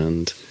work,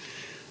 and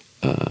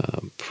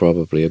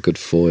probably a good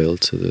foil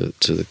to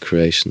the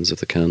creations of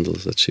the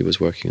candles that she was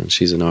working on.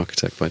 She's an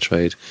architect by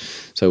trade,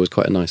 so it was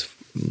quite a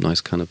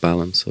nice kind of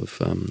balance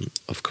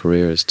of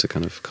careers to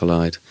kind of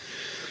collide.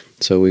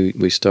 So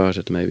we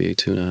started maybe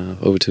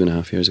over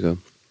 2.5 years ago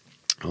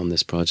on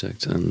this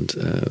project,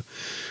 and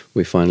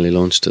we finally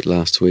launched it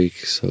last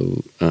week.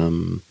 So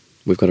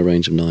we've got a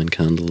range of 9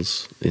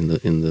 candles in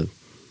the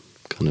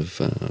kind of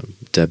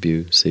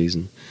debut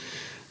season.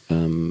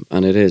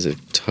 And it is a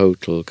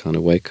total kind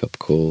of wake-up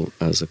call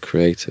as a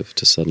creative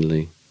to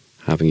suddenly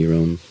having your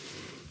own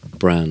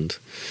brand.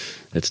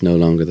 It's no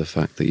longer the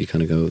fact that you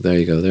kind of go, there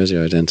you go, there's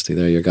your identity,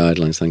 there are your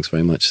guidelines, thanks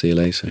very much, see you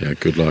later. Yeah,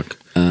 good luck.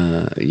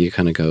 You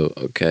kind of go,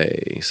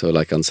 okay, so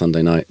like on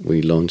Sunday night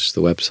we launched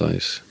the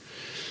website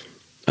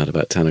at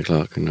about 10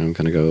 o'clock, and I'm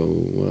kind of go,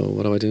 well,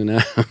 what do I do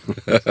now?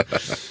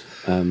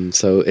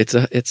 So it's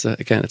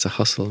a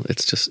hustle.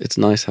 It's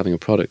nice having a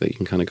product that you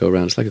can kind of go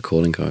around. It's like a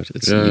calling card.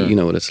 You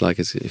know what it's like.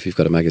 It's if you've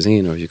got a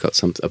magazine or you've got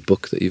a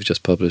book that you've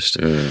just published.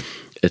 Yeah.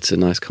 It's a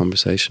nice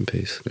conversation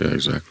piece. Yeah,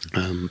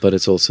 exactly. But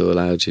it's also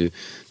allowed you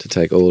to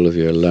take all of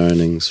your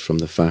learnings from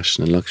the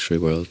fashion and luxury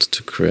world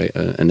to create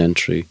an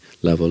entry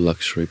level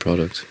luxury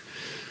product.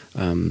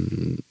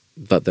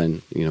 But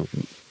then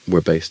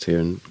we're based here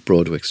in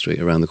Broadwick Street,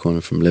 around the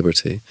corner from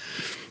Liberty.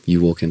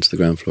 You walk into the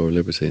ground floor of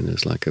Liberty, and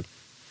there's like a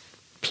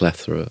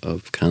plethora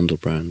of candle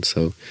brands,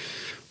 so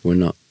we're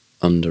not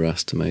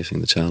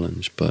underestimating the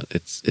challenge, but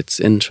it's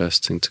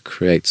interesting to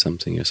create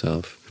something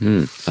yourself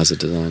as a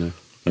designer.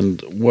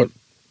 And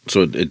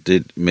so it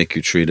did make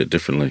you treat it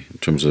differently in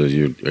terms of are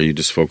you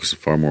just focused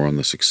far more on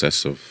the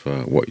success of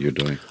what you're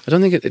doing? I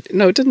don't think it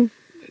didn't,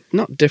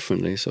 not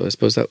differently, so I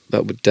suppose that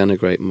would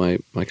denigrate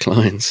my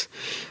clients.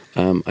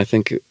 I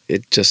think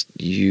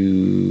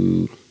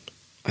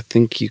I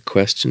think you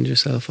questioned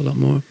yourself a lot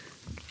more.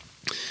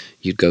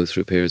 You'd go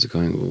through periods of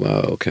going,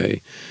 wow,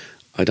 okay,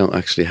 I don't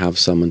actually have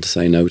someone to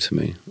say no to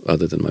me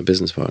other than my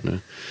business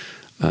partner.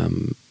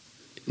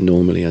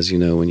 Normally, as you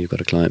know, when you've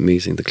got a client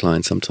meeting, the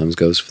client sometimes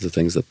goes for the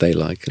things that they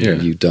like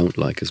and you don't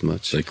like as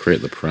much. They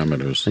create the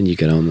parameters. And you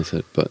get on with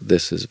it. But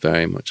this is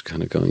very much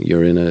kind of going,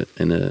 you're in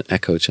an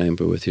echo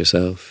chamber with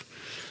yourself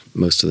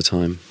most of the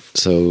time.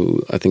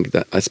 So I think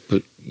that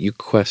you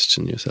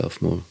question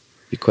yourself more.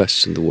 You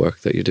question the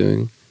work that you're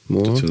doing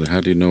more. So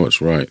how do you know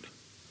it's right?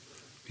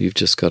 You've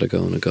just got to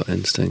go on a gut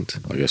instinct.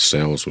 I guess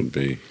sales would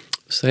be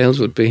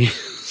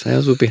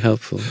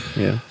helpful.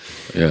 Yeah.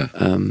 Yeah.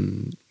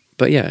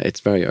 But yeah, it's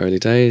very early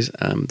days.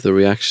 The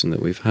reaction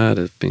that we've had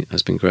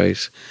has been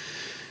great.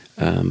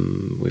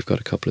 We've got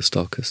a couple of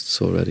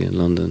stockists already in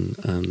London,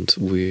 and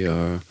we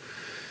are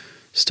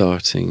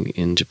starting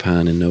in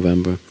Japan in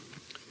November,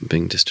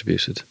 being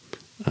distributed,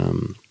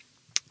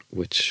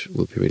 which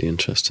will be really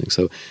interesting.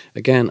 So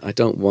again, I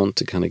don't want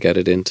to kind of get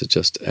it into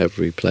just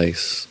every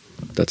place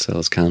that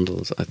sells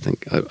candles. I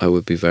think I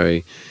would be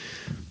very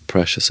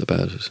precious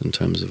about it in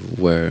terms of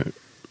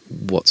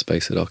what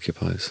space it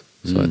occupies.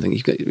 So I think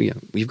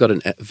you've got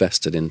a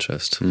vested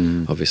interest,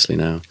 obviously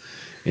now,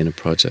 in a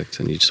project,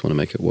 and you just want to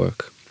make it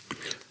work.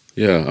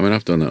 Yeah, I mean,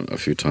 I've done that a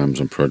few times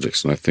on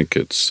projects, and I think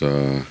it's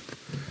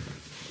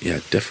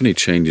it definitely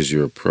changes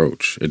your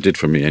approach. It did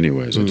for me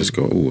anyways. I just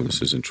go, oh,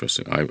 this is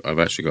interesting. I've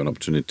actually got an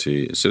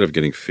opportunity, instead of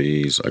getting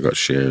fees, I got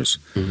shares.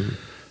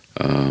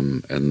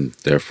 And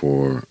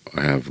therefore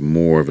I have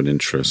more of an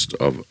interest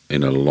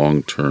in a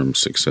long-term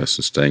success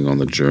and staying on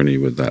the journey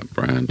with that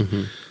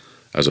brand.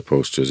 as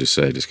opposed to, as you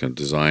say, just kind of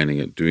designing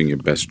it, doing your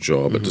best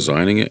job at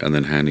designing it, and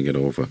then handing it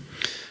over,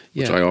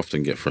 which I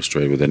often get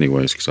frustrated with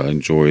anyways, because I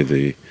enjoy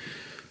the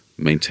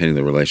maintaining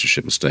the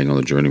relationship and staying on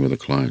the journey with a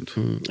client.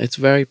 It's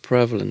very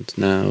prevalent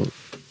now,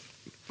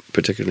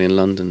 particularly in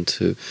London,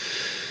 to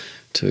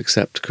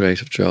accept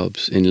creative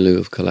jobs in lieu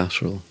of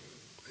collateral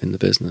in the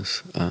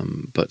business.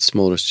 But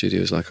smaller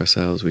studios like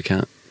ourselves, we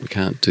can't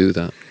do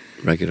that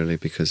regularly,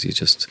 because you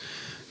just,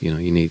 you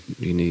need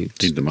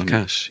the money.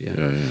 Cash.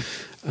 Yeah.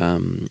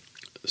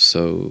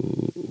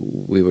 So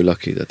we were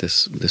lucky that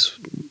this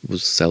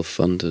was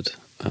self-funded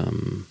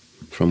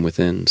from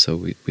within, so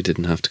we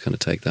didn't have to kind of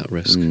take that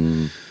risk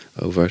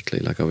overtly.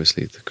 Like,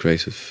 obviously the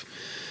creative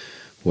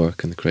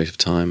work and the creative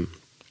time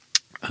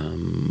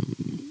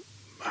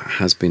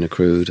has been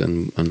accrued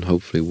and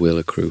hopefully will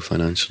accrue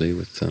financially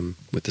with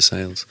the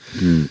sales.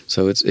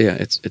 So it's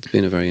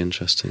been a very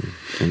interesting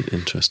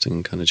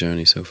kind of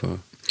journey so far.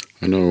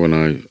 I know when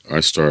I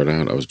started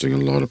out, I was doing a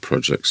lot of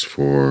projects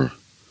for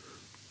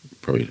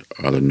probably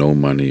either no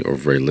money or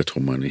very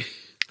little money.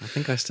 I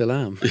think I still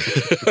am.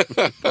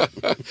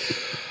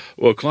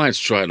 Well, clients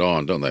try it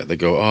on, don't they? They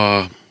go,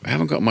 I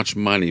haven't got much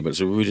money, but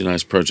it's a really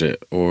nice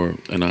project.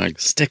 And I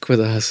stick with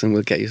us and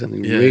we'll get you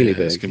something really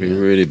big. It's going to be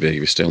really big if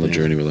you stay on the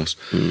journey with us.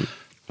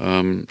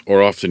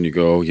 Or often you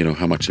go,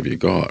 how much have you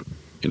got?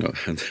 And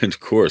then of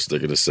course they're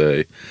going to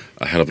say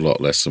a hell of a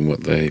lot less than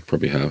what they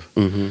probably have.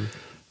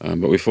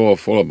 But we fall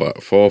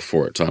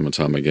for it time and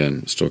time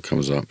again. It still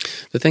comes up.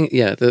 The thing,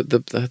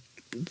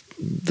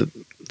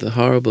 the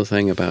horrible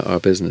thing about our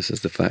business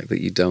is the fact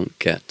that you don't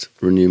get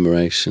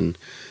remuneration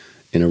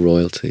in a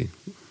royalty.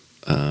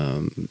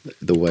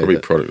 The way probably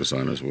product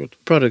designers would.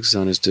 Product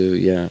designers do,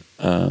 yeah.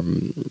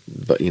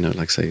 But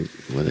like say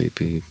whether it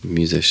be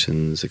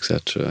musicians,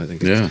 etc. I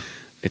think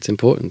it's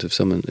important if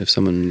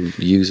someone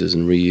uses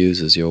and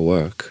reuses your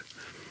work,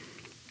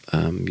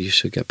 you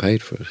should get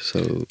paid for it.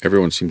 So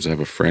everyone seems to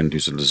have a friend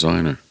who's a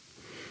designer.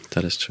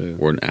 That is true.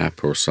 Or an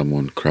app or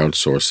someone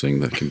crowdsourcing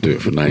that can do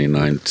it for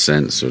 99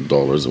 cents or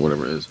dollars or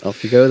whatever it is.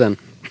 Off you go then.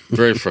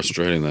 Very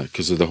frustrating that,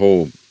 because the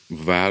whole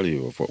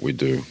value of what we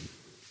do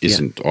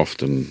isn't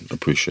often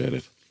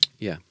appreciated.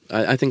 Yeah,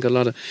 I think a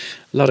lot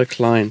of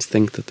clients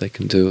think that they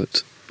can do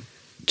it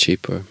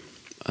cheaper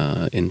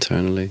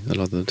internally a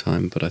lot of the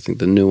time, but I think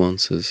the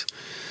nuances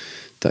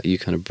that you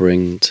kind of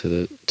bring to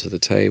the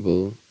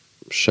table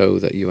show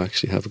that you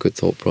actually have a good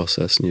thought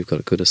process and you've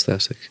got a good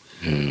aesthetic.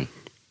 Yeah.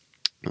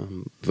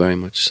 Very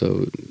much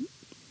so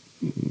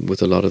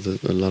with a lot of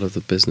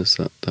the business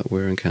that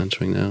we're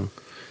encountering now.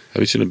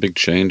 Have you seen a big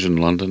change in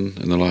London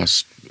in the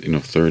last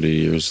 30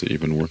 years that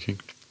you've been working?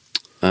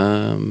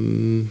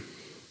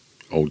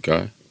 Old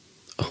guy.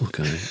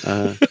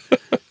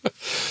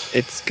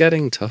 It's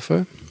getting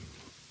tougher.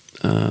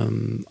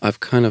 I've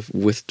kind of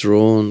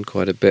withdrawn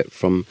quite a bit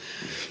from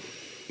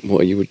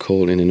what you would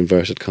call, in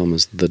inverted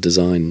commas, the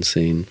design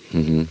scene.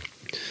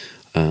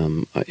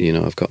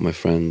 I've got my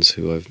friends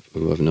who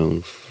I've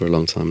known for a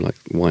long time, like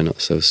Why Not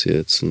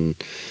Associates and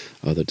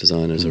other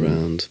designers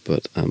around,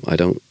 but I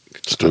don't.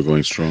 Still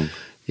going strong.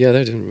 Yeah,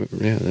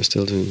 they're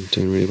still doing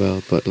really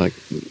well. But like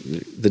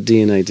the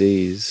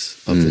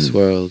D&ADs of this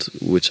world,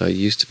 which I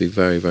used to be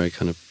very, very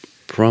kind of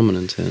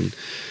prominent in,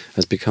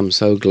 has become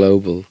so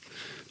global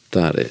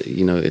that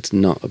it's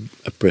not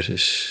a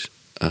British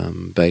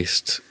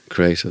based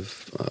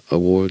creative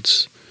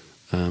awards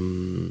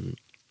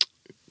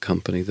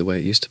company the way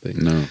it used to be.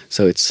 No.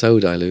 So it's so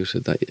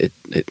diluted that it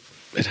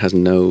has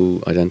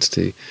no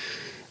identity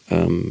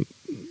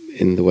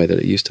in the way that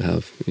it used to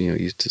have.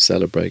 It used to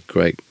celebrate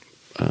great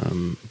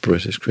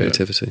British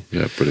creativity.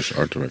 Yeah, British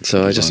art director.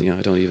 So I just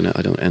I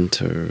don't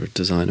enter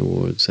design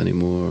awards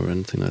anymore or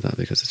anything like that,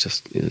 because it's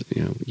just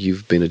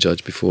you've been a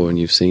judge before and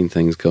you've seen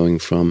things going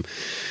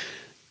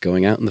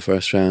out in the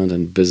first round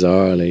and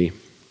bizarrely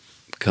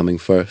coming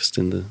first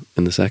in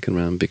the second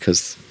round,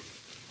 because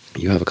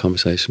you have a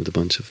conversation with a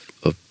bunch of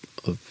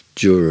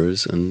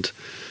jurors and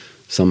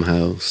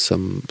somehow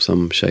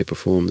some shape or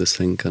form this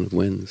thing kind of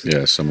wins.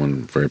 Yeah,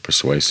 someone very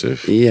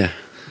persuasive. Yeah.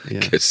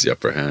 Gets the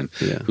upper hand.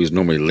 Yeah. Who's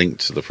normally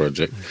linked to the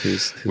project.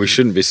 We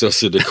shouldn't be so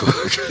cynical,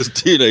 because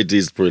D&AD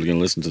is probably going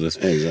to listen to this.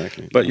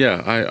 Exactly. But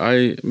yeah,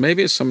 I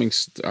maybe it's something.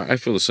 I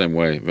feel the same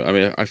way. I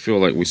mean, I feel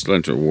like we still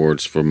enter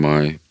awards for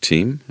my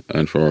team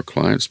and for our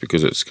clients,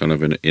 because it's kind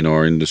of in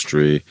our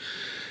industry.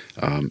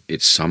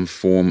 It's some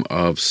form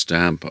of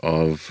stamp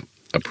of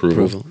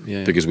approval.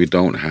 Yeah. Because we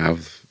don't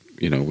have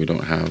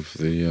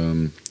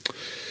the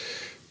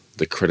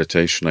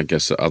accreditation, I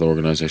guess, that other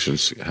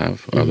organisations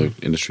have, other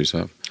industries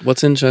have.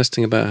 What's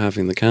interesting about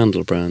having the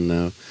Candle brand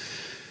now,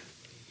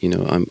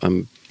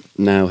 I'm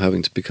now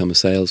having to become a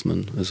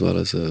salesman as well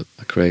as a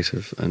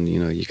creative, and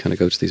you kind of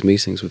go to these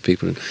meetings with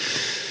people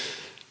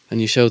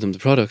and you show them the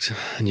product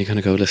and you kind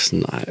of go,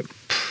 listen, I have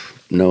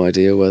no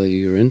idea whether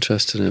you're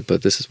interested in it,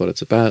 but this is what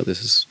it's about,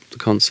 this is the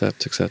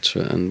concept,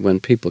 etc. And when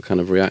people kind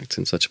of react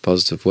in such a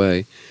positive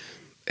way,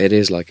 it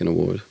is like an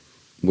award.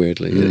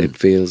 Weirdly, it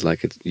feels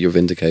like you're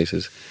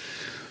vindicated.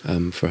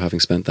 for having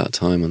spent that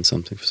time on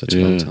something for such a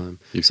long time.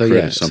 You've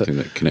created something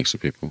that connects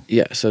with people.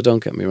 Yeah, so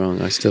don't get me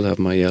wrong, I still have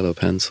my yellow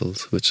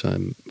pencils, which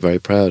I'm very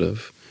proud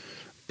of.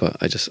 But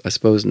I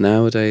suppose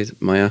nowadays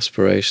my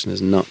aspiration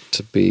is not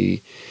to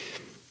be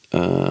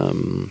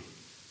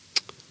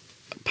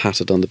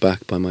patted on the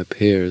back by my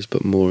peers,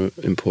 but more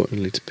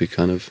importantly to be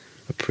kind of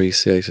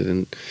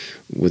appreciated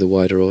with a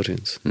wider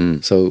audience.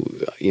 So,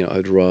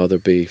 I'd rather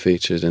be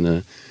featured in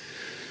a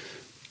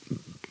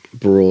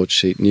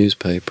broadsheet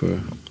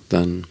newspaper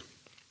than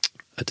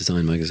a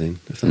design magazine,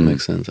 if that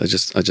makes sense. I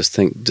just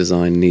think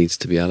design needs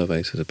to be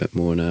elevated a bit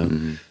more now,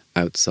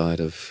 outside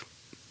of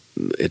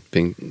it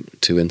being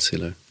too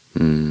insular.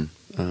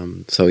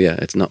 So yeah,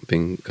 it's not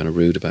being kind of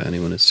rude about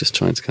anyone. It's just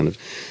trying to kind of,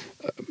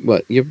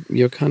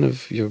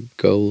 your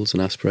goals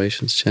and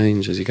aspirations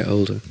change as you get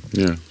older.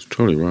 Yeah, it's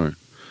totally right.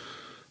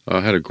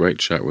 I had a great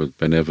chat with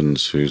Ben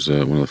Evans, who's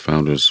one of the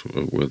founders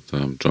with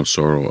John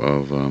Sorrell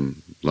of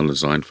London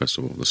Design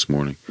Festival this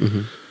morning.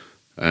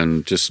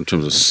 And just in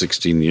terms of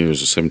 16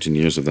 years or 17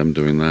 years of them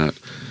doing that,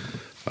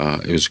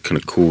 it was kind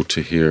of cool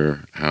to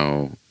hear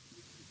how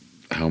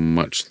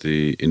much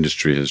the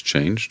industry has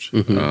changed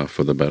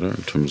for the better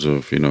in terms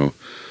of,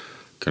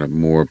 kind of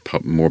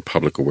more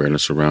public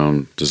awareness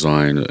around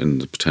design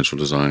and the potential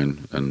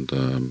design and,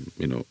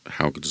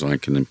 how design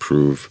can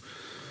improve,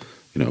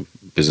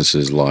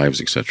 businesses' lives,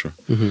 etc.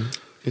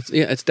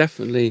 It's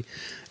definitely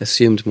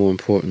assumed more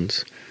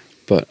importance.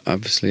 But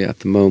obviously at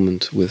the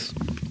moment with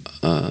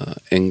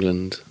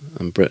England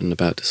and Britain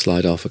about to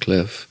slide off a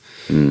cliff,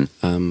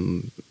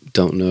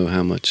 don't know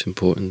how much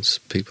importance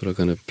people are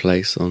going to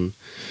place on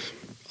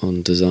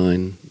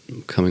design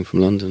coming from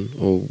London,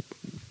 or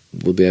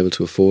will be able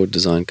to afford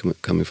design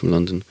coming from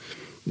London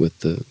with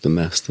the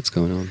mess that's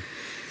going on.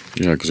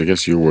 Yeah, because I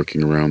guess you're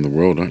working around the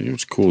world, aren't you?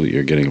 It's cool that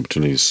you're getting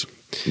opportunities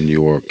in New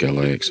York,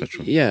 LA,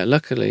 etc. Yeah,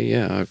 luckily,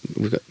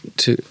 we've got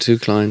two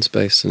clients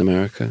based in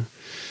America.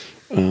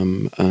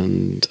 And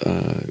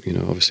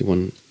obviously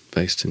one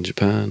based in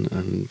Japan,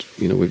 and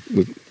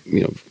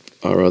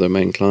our other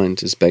main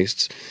client is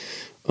based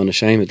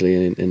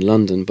unashamedly in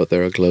London, but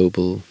they're a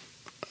global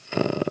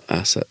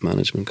asset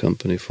management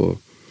company for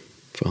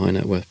high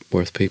net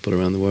worth people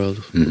around the world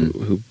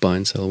who buy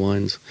and sell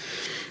wines.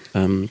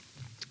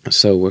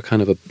 So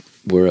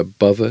we're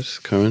above it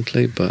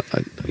currently, but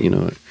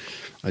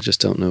I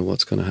just don't know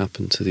what's going to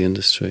happen to the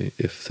industry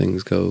if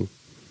things go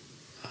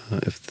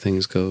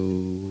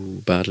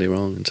badly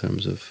wrong in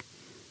terms of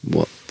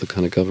what the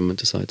kind of government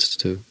decides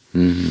to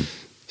do.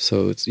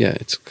 So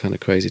it's kind of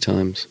crazy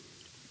times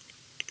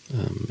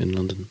in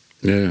London.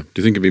 Yeah.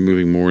 Do you think it'd be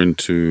moving more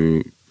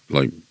into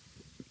like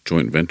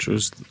joint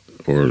ventures,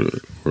 or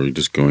are you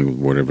just going with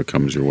whatever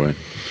comes your way?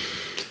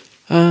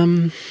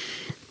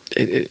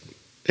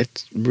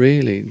 It's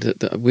really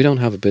we don't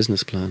have a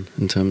business plan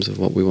in terms of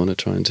what we want to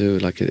try and do.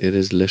 Like it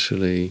is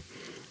literally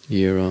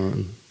year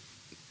on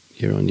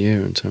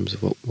year in terms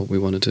of what we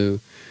want to do,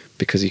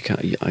 because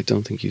I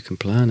don't think you can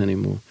plan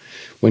anymore.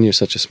 When you're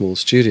such a small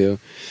studio,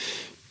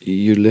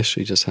 you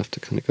literally just have to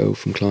kind of go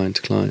from client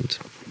to client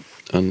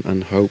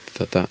and hope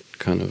that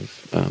kind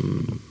of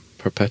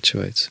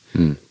perpetuates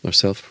or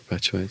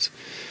self-perpetuates.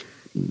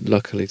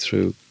 Luckily,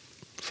 through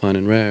Fine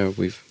and Rare,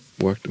 we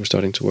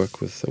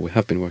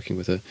have been working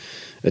with a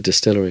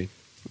distillery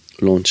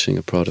launching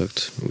a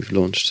product. We've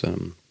launched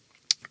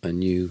a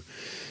new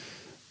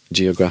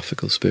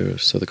geographical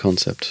spirit. So the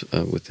concept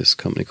with this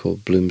company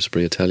called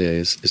Bloomsbury Atelier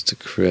is to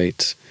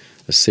create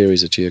a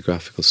series of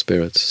geographical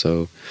spirits.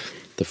 So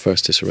the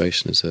first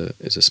iteration is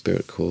a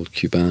spirit called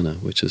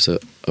Cubana, which is a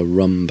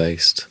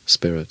rum-based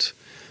spirit,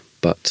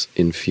 but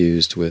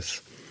infused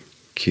with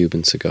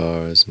Cuban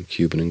cigars and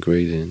Cuban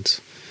ingredients.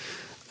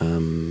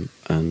 And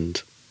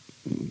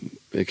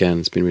again,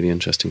 it's been really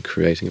interesting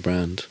creating a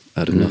brand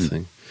out of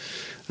nothing.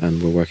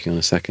 And we're working on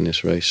a second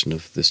iteration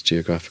of this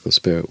geographical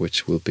spirit,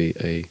 which will be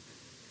a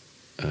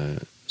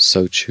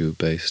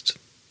sochu-based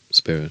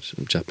spirit,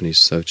 Japanese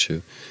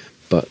sochu,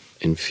 but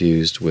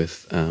infused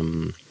with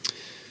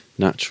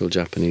natural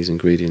Japanese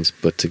ingredients,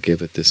 but to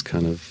give it this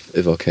kind of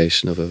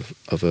evocation of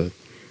a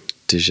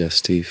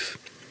digestif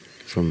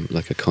from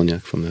like a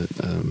cognac from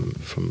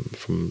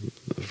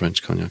the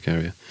French cognac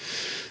area.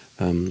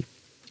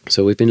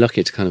 So we've been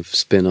lucky to kind of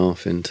spin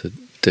off into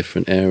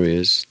different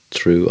areas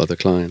through other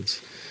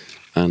clients,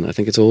 and I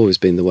think it's always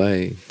been the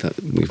way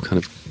that we've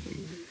kind of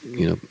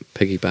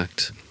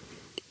piggybacked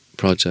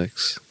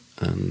projects,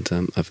 and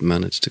I've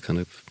managed to kind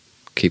of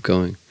keep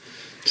going.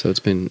 So it's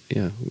been,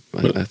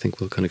 I think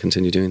we'll kind of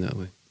continue doing that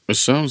way. It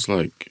sounds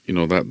like,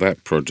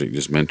 that project you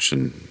just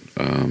mentioned,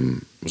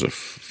 was it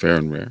Fair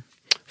and Rare?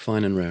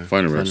 Fine and Rare.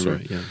 Fine and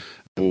Rare, yeah.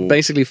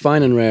 Basically,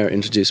 Fine and Rare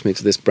introduced me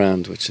to this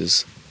brand, which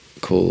is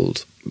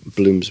called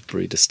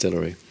Bloomsbury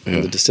Distillery. Yeah.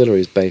 And the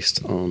distillery is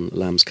based on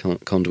Lamb's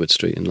Conduit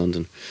Street in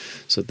London.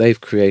 So they've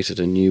created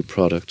a new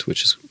product,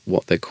 which is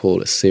what they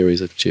call a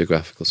series of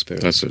geographical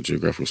spirits. That's a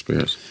geographical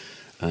spirits.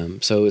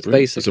 So it's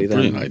basically that's a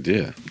brilliant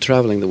idea.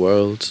 Traveling the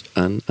world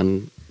and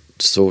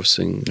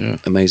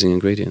sourcing amazing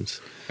ingredients.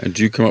 And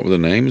do you come up with the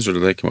names, or do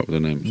they come up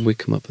with the names? We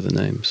come up with the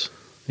names.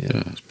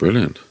 Yeah. it's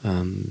brilliant.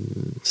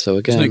 So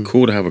again, isn't it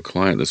cool to have a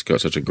client that's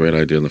got such a great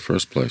idea in the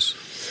first place?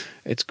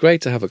 it's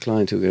great to have a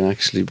client who can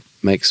actually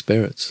make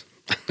spirits.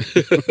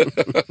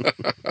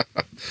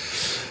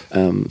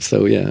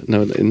 So yeah,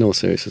 no, in all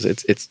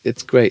seriousness,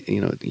 it's great.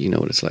 You know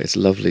what it's like. It's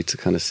lovely to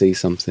kind of see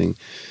something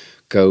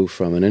go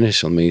from an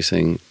initial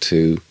meeting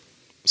to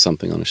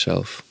something on a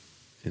shelf,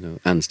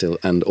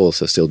 and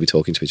also still be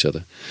talking to each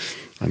other,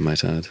 I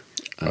might add.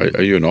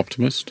 Are you an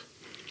optimist?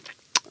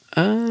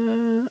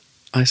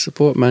 I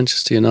support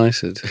Manchester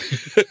United.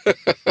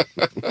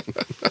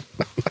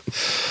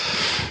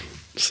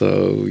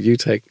 So you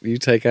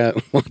take out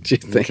what you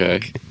think.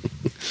 Okay.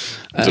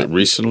 Is it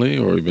recently,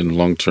 or you've been a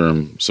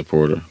long-term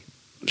supporter?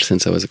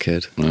 Since I was a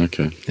kid.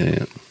 Okay.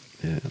 Yeah.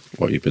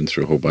 What, you've been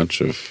through a whole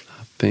bunch of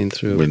Been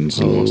through wins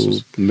a and whole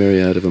losses.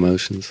 myriad of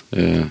emotions.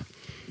 Yeah.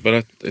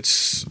 But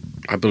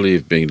I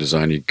believe being a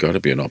designer, you've got to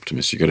be an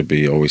optimist. You've got to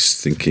be always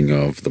thinking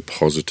of the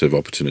positive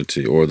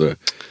opportunity or the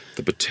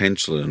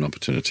potential in an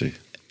opportunity.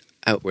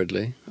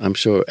 Outwardly, I'm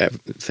sure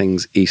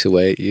things eat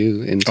away at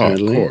you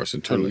internally. Oh, of course,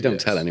 internally. You don't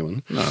yes. tell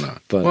anyone. No.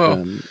 But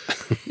well,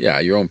 yeah,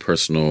 your own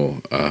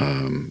personal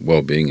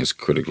well-being is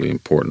critically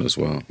important as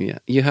well. yeah,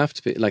 you have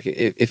to be like,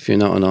 if you're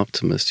not an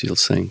optimist, you'll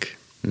sink.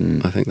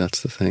 I think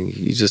that's the thing.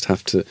 You just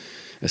have to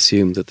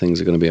assume that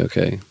things are going to be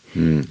okay.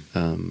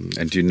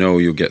 And do you know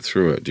you'll get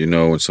through it? Do you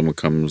know when someone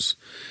comes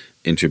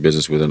into your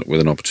business with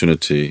an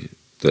opportunity,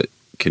 that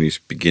can you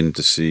begin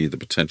to see the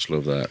potential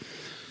of that?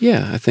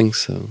 Yeah, I think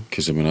so.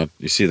 Because I mean,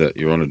 you see that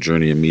you're on a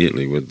journey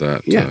immediately with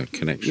that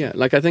connection. Yeah,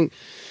 like I think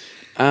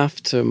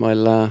after my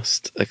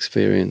last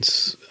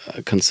experience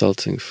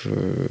consulting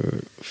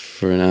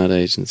for an ad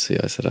agency,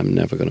 I said I'm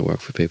never going to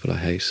work for people I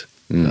hate.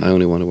 I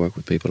only want to work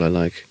with people I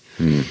like.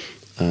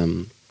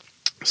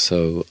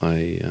 So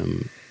I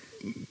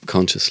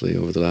consciously,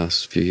 over the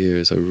last few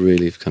years, I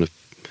really kind of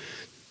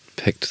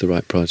picked the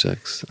right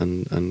projects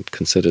and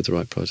considered the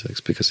right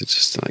projects, because it's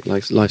just like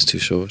life's too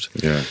short.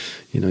 Yeah.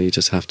 You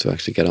just have to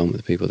actually get on with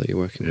the people that you're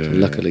working with. Yeah,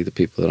 And luckily, the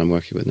people that I'm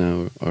working with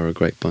now are a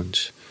great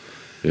bunch.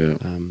 Yeah.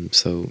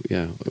 So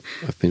yeah,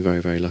 I've been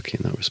very, very lucky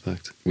in that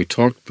respect. We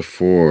talked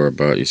before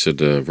about, you said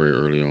very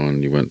early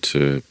on you went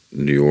to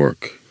New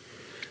York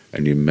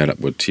and you met up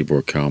with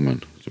Tibor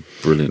Kalman. He's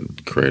a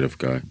brilliant creative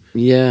guy.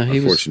 Yeah,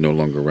 Unfortunately no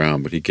longer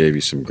around, but he gave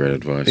you some great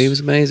advice. He was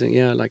amazing.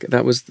 Yeah, like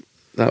that was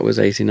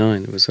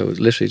 '89. It was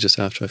literally just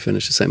after I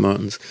finished at St.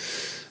 Martin's,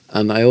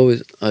 and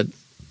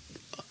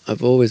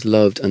I've always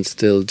loved and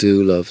still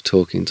do love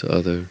talking to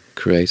other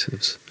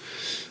creatives.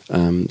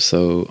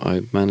 So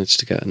I managed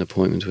to get an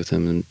appointment with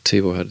him, and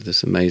Tibor had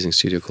this amazing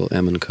studio called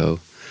M & Co.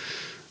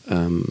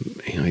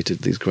 He did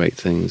these great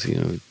things.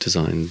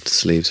 Designed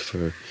sleeves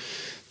for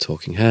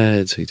Talking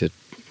Heads. He did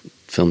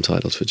film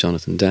titles for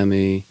Jonathan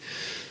Demme.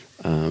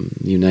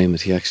 You name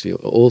it. He actually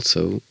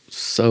also,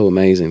 so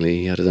amazingly,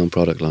 he had his own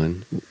product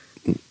line.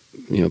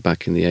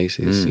 Back in the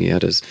 80s, he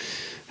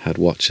had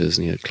watches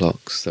and he had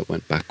clocks that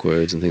went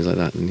backwards and things like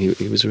that. And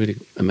he was a really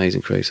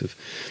amazing creative.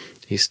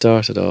 He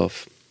started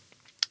off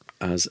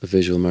as a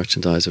visual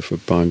merchandiser for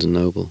Barnes &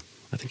 Noble.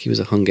 I think he was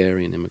a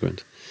Hungarian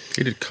immigrant.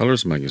 He did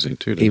Colours magazine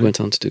too, didn't he? He went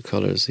on to do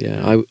Colours,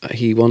 yeah.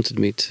 He wanted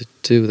me to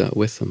do that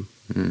with him.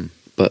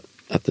 But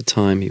at the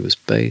time he was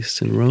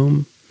based in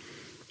Rome.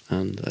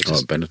 And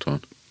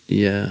Benetton.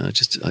 Yeah, I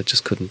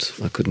just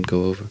couldn't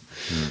go over.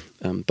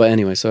 But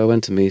anyway, so I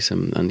went to meet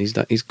him, and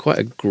he's quite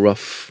a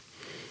gruff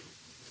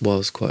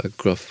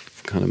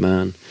kind of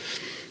man.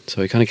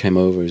 So he kind of came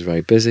over. He was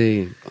very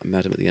busy. I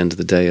met him at the end of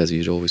the day, as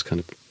you'd always kind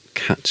of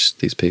catch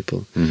these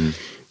people.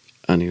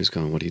 And he was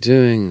going, "What are you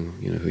doing?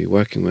 Who are you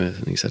working with?"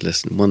 And he said,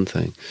 "Listen, one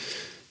thing,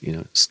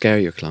 scare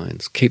your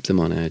clients, keep them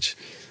on edge,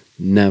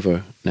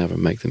 never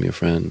make them your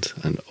friend,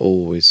 and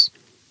always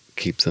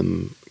keep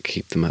them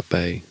at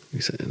bay." He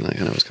said, and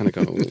I was kind of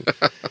going,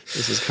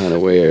 "This is kind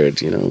of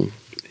weird,"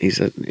 He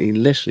said, he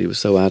literally was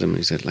so adamant.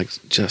 He said,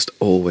 just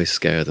always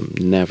scare them,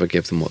 never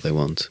give them what they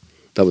want.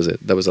 That was it.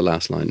 That was the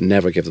last line.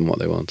 Never give them what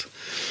they want.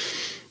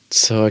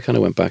 So I kind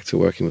of went back to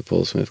working with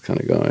Paul Smith, kind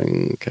of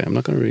going, "Okay, I'm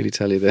not going to really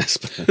tell you this,"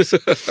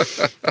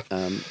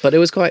 but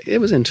it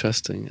was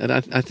interesting, and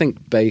I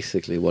think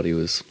basically what he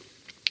was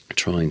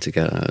trying to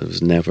get at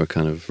was never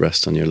kind of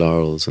rest on your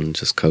laurels and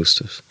just coast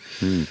it.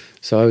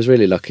 So I was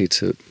really lucky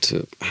to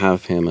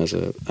have him as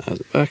a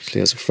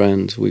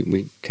friend.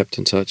 We kept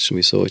in touch and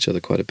we saw each other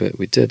quite a bit.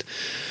 We did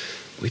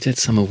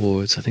some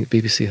awards. I think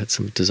BBC had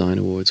some design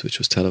awards, which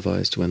was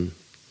televised when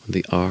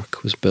the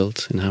Ark was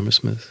built in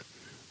Hammersmith,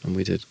 and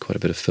we did quite a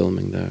bit of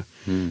filming there.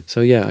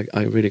 So yeah,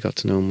 I really got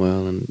to know him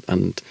well,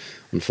 and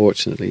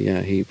unfortunately,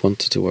 yeah, he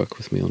wanted to work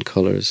with me on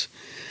Colours,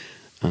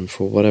 and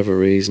for whatever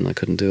reason I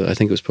couldn't do it. I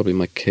think it was probably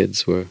my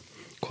kids were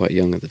quite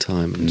young at the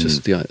time, and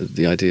just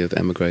the idea of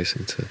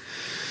emigrating to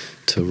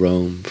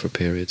Rome for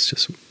periods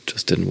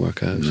just didn't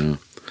work out. No.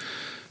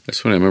 That's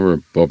funny. I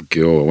remember Bob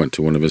Gill. I went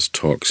to one of his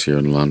talks here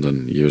in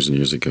London years and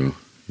years ago.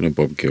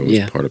 Bob Gill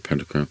was part of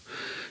Pentagram.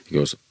 He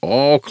goes,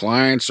 "All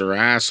clients are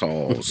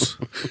assholes,"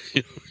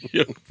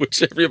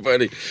 which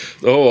everybody,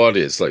 the whole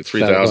audience, like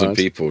 3,000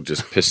 people,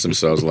 just pissed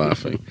themselves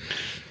laughing.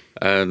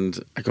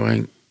 And I'm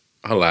going,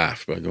 I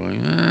laugh by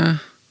going, I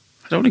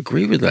don't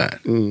agree with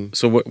that.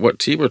 So what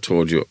Tibor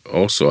told you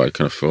also, I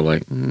kind of feel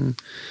like,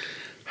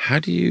 how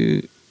do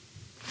you?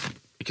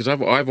 Because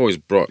I've always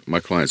brought my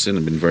clients in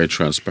and been very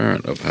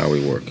transparent of how we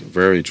work,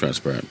 very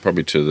transparent,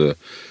 probably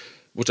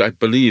which I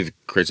believe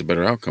creates a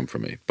better outcome for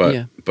me.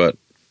 But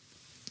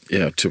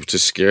to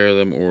scare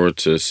them or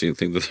to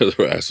think that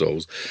they're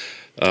assholes,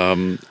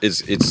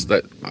 it's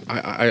that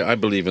I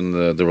believe in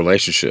the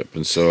relationship.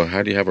 And so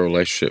how do you have a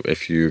relationship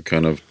if you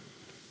kind of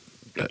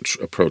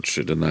approach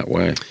it in that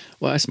way?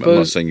 Well, I suppose I'm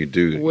not saying you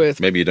do.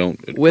 Maybe you don't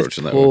approach it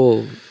in that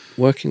way.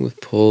 Working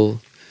with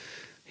Paul,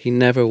 he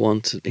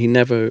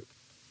never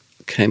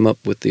came up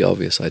with the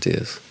obvious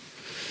ideas.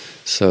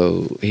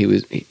 So he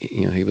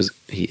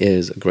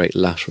is a great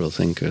lateral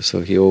thinker.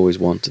 So he always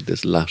wanted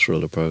this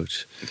lateral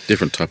approach.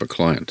 Different type of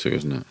client too,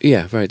 isn't it?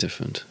 Yeah, very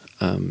different.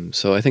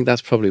 So I think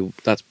that's probably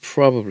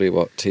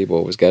what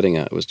Tibor was getting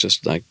at. Was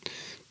just like,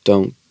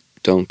 don't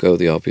go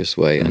the obvious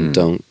way, and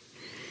don't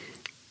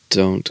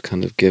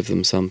kind of give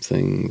them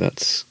something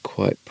that's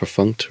quite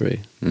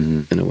perfunctory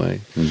in a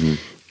way.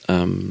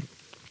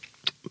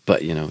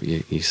 But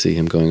you see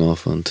him going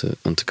off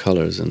onto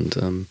colours,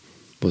 and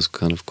was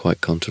kind of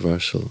quite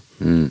controversial,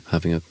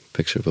 having a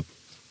picture of a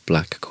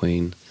black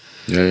queen.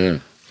 Yeah.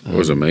 It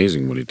was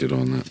amazing what he did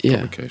on that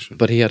publication.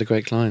 But he had a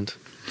great client.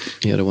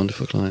 He had a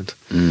wonderful client.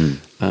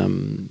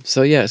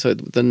 So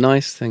the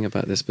nice thing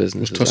about this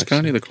business was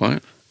Toscani the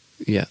client?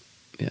 Yeah.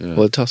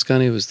 Well,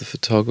 Toscani was the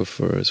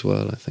photographer as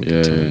well, I think,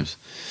 at times.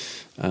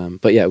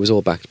 But it was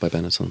all backed by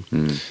Benetton.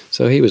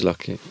 So he was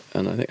lucky.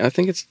 And I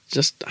think it's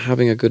just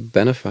having a good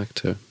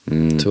benefactor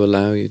to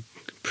allow you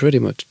pretty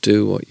much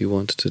do what you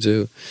wanted to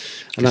do.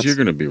 Because you're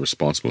going to be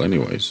responsible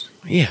anyways.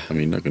 Yeah. I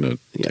mean, you're not going to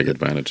take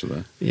advantage of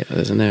that. Yeah,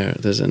 there's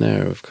an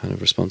air of kind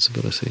of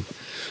responsibility.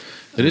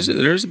 There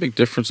is a big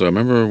difference. I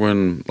remember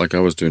when, I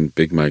was doing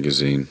Big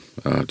Magazine,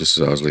 just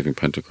as I was leaving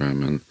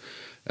Pentagram,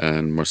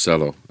 and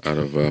Marcelo out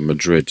of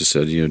Madrid just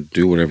said,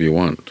 do whatever you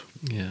want.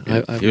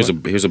 Yeah.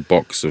 Here's a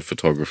box of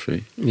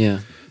photography. Yeah.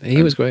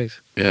 He was great.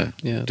 Yeah.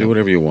 Do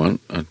whatever you want.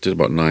 I did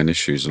about 9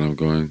 issues, and I'm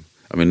going.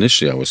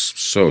 Initially I was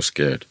so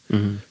scared,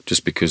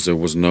 just because there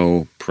was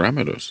no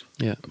parameters.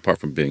 Yeah. Apart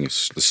from being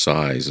the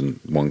size and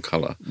one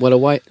color. Well, a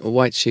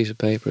white sheet of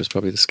paper is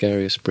probably the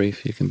scariest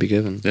brief you can be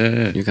given.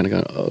 Yeah. You're kind of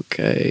going,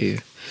 okay,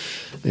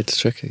 it's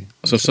tricky.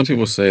 So some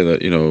people say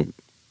that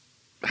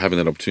having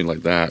that opportunity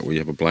like that, where you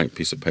have a blank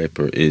piece of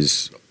paper,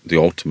 is the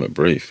ultimate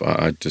brief.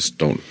 I just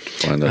don't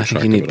find that attractive.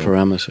 I think you need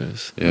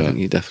parameters. Yeah. I think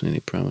you definitely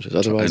need parameters.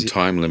 Otherwise, and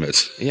time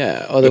limits.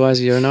 Yeah.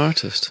 Otherwise, you're an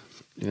artist.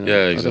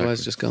 Yeah, exactly.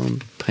 Otherwise, just go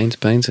and paint a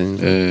painting.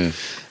 Yeah.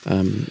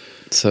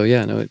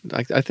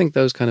 I think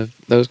those kind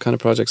of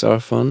projects are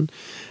fun.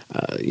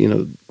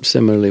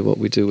 Similarly, what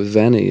we do with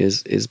Veni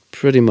is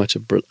pretty much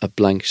a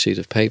blank sheet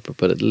of paper,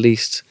 but at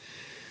least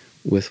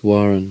with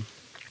Warren,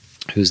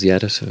 who's the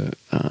editor,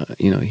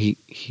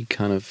 he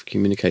kind of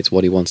communicates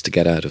what he wants to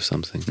get out of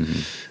something,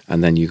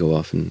 and then you go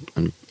off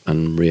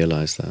and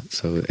realize that.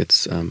 So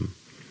it's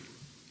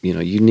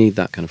you need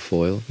that kind of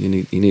foil. You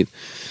need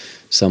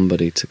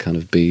somebody to kind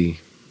of be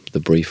the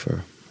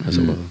briefer, as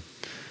it were.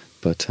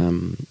 But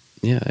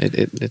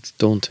it's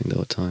daunting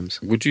though at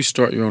times. Would you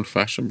start your own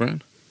fashion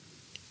brand?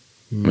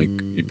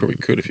 You probably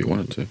could if you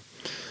wanted to.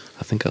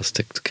 I think I'll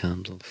stick to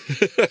candles.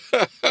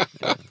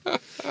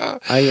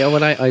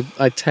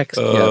 I text.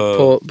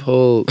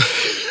 Paul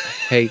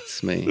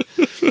hates me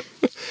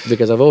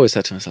because I've always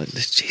said to him,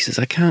 Jesus,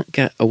 I can't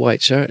get a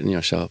white shirt in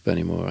your shop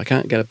anymore. I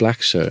can't get a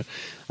black shirt.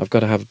 I've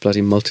got to have a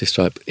bloody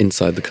multi-stripe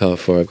inside the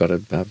cuff, or I've got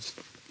to have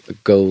a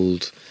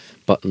gold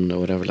button or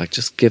whatever.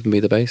 Just give me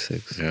the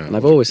basics. Yeah. And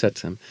I've always said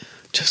to him,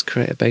 just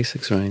create a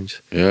basics range.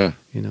 Yeah.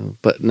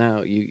 But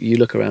now you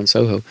look around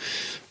Soho,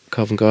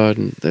 Covent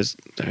Garden.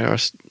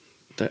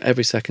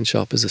 Every second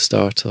shop is a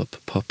startup,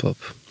 pop-up.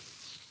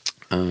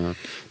 The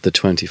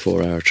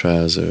 24-hour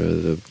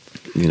trouser,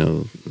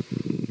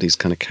 these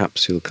kind of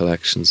capsule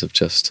collections of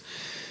just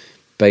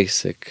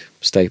basic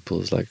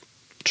staples like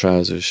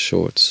trousers,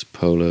 shorts,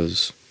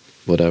 polos,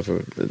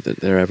 whatever.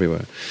 They're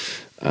everywhere.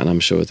 And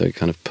I'm sure they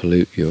kind of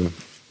pollute your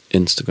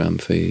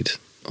Instagram feed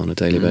on a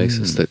daily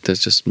basis. There's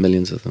just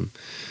millions of them.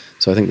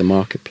 So I think the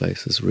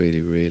marketplace is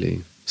really,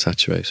 really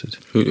saturated.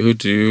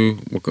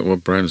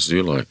 What brands do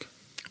you like?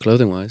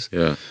 Clothing-wise?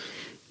 Yeah.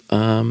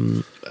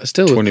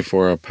 Still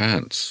 24-hour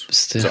pants.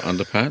 Still. Is it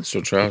underpants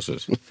or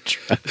trousers?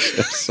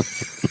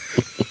 Trousers.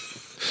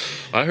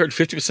 I heard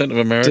 50% of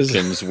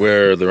Americans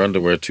wear their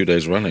underwear 2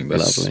 days running.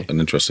 That's lovely.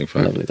 An interesting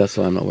fact. Lovely. That's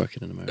why I'm not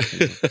working in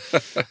America.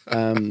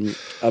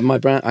 My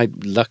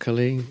brand,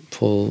 luckily,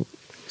 Paul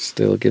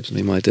still gives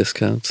me my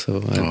discount,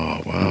 so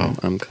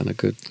I'm kind of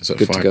good. Is that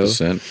good 5%,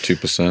 to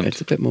go. 2%? It's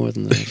a bit more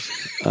than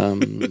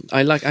that.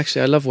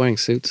 I love wearing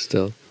suits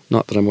still.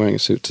 Not that I'm wearing a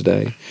suit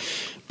today,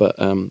 but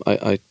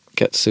I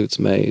get suits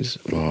made,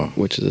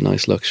 which is a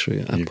nice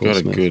luxury. You've got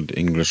a good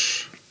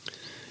English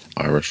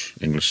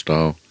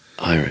style.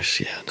 Irish,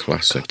 yeah.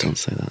 Classic. God, don't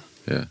say that.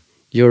 Yeah.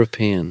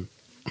 European.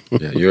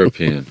 Yeah,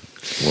 European.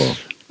 Well.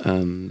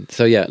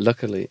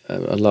 Luckily,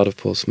 a lot of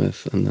Paul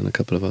Smith and then a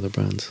couple of other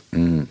brands.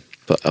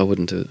 But I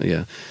wouldn't do,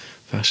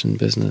 fashion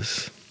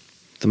business,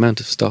 the amount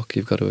of stock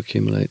you've got to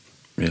accumulate.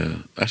 Yeah.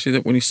 Actually,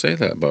 when you say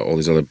that about all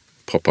these other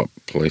pop-up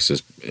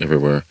places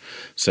everywhere,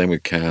 same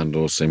with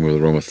candles, same with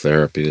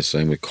aromatherapy, the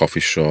same with coffee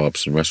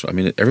shops and restaurants. I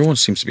mean, everyone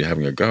seems to be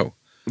having a go.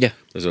 Yeah.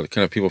 There's a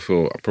kind of people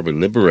feel probably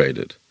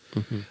liberated.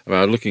 Mm-hmm. I mean,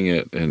 I was looking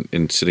at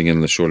and sitting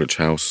in the Shoreditch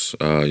House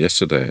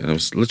yesterday, and there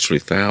was literally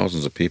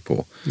thousands of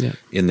people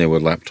in there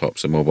with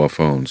laptops and mobile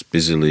phones,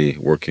 busily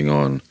working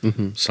on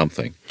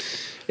something.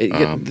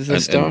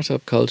 The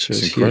startup culture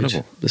is incredible.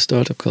 Huge. The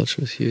startup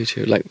culture is huge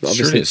here. Like,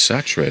 obviously, surely it's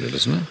saturated,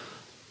 isn't it?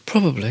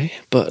 Probably,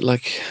 but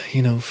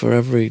for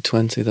every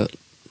 20 that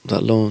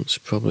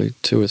launch, probably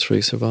 2 or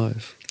 3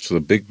 survive. So the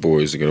big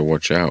boys are going to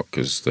watch out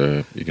because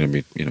you're going to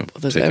be,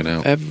 taken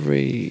out.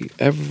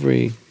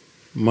 Every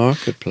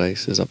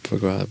marketplace is up for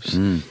grabs.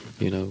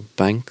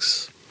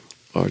 Banks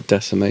are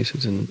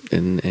decimated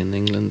in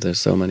England. There's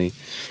so many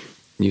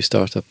new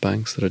startup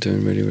banks that are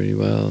doing really, really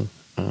well.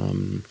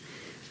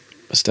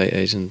 Estate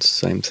agents,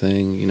 same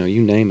thing.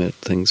 You name it,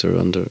 things are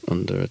under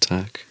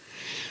attack.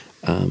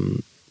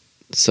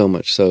 So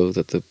much so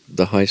that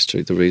the high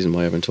street, the reason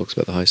why everyone talks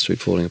about the high street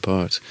falling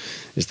apart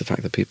is the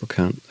fact that people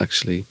can't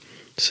actually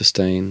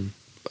sustain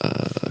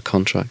a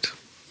contract,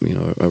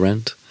 a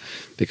rent,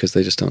 because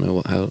they just don't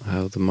know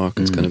how the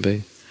market's going to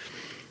be.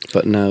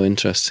 But now,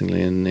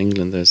 interestingly, in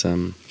England, there's a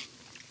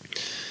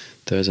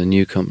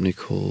new company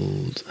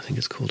called, I think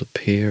it's called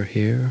Appear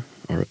Here,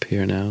 or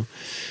Appear Now,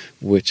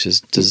 which is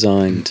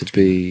designed to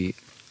be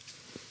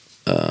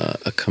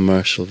a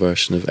commercial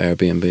version of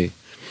Airbnb.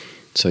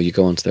 So you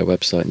go onto their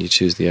website and you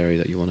choose the area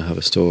that you want to have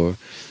a store.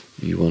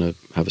 You want to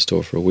have a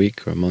store for a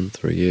week or a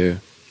month or a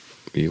year.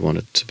 You want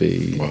it to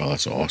be, wow,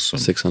 that's awesome,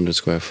 600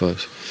 square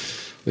foot,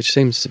 which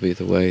seems to be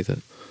the way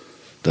that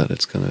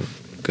it's going to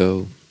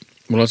go.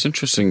 Well, it's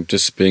interesting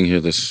just being here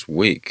this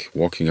week,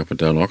 walking up and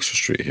down Oxford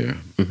Street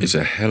here. It's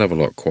a hell of a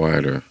lot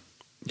quieter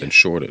than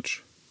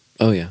Shoreditch.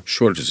 Oh, yeah.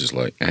 Shoreditch is just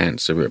like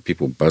ants everywhere,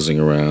 people buzzing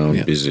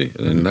around, busy.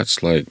 And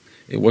that's like,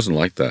 it wasn't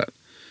like that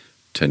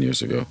 10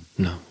 years ago.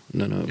 No.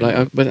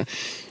 But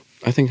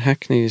I think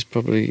Hackney is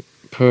probably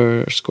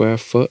per square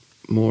foot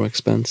more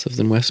expensive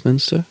than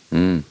Westminster,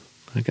 I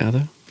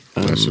gather.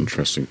 That's an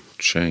interesting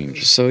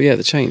change. So,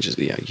 the change is,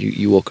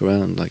 you walk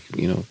around, I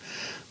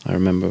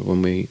remember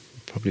when we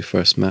probably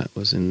first met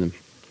was in the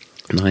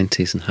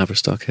 90s in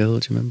Haverstock Hill,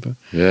 do you remember?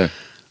 Yeah.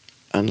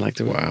 And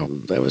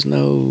there was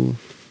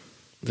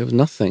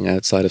nothing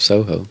outside of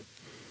Soho.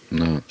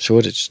 No.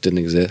 Shoreditch didn't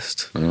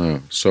exist.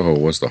 No. Soho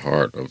was the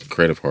heart of the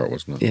creative heart,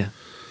 wasn't it? Yeah.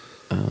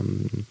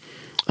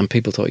 And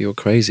people thought you were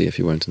crazy if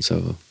you weren't in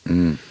Soho.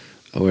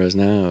 Whereas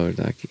now,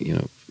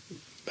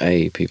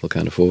 people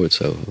can't afford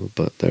Soho,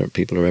 but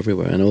people are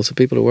everywhere. And also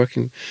people are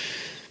working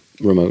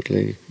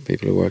remotely,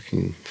 people are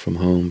working from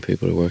home,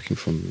 people are working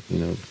from,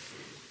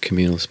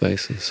 communal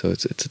spaces. So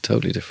it's a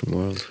totally different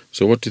world.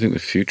 So what do you think the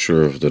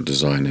future of the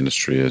design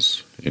industry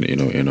is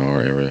in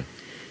our area?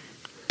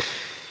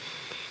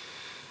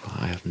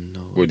 I have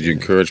no idea. Would you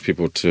encourage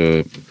people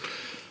to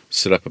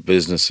set up a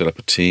business, set up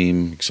a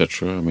team,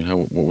 etc.? I mean,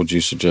 what would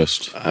you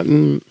suggest?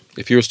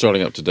 If you were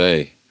starting up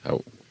today,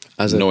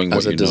 as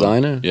a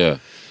designer? Yeah.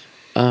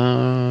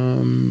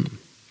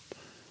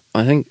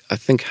 I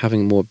think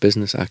having more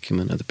business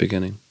acumen at the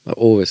beginning. I've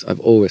always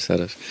said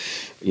it.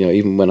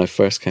 Even when I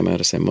first came out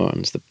of St.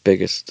 Martin's,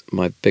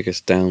 my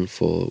biggest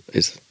downfall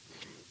is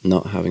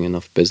not having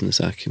enough business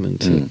acumen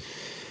to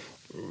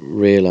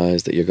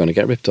realise that you're going to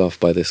get ripped off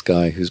by this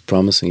guy who's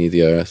promising you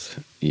the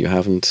earth. You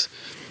haven't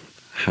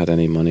had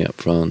any money up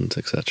front,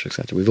 etc.,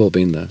 etc. We've all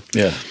been there.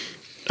 Yeah.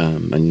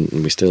 And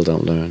we still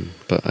don't learn.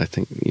 But I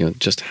think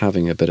just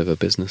having a bit of a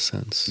business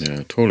sense,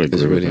 totally agree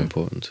is really with that.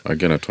 important.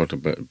 Again, I talked to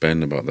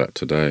Ben about that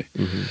today,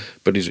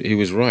 but he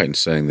was right in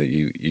saying that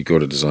you go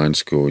to design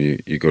school,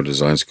 you go to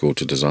design school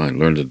to design,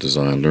 learn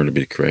to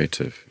be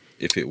creative.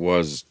 If it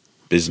was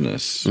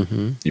business,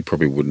 you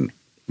probably wouldn't.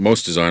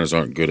 Most designers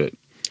aren't good at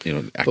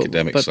the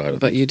academic side of it.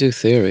 But you do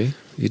theory,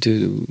 you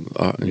do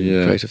art and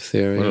creative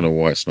theory. I don't know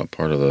why it's not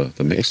part of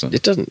the mix.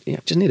 It doesn't. You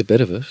just need a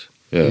bit of it.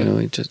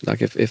 Yeah. Just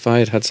like if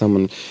I had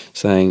someone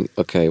saying,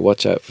 okay,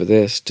 watch out for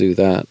this, do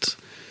that,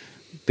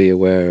 be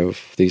aware of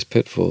these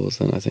pitfalls,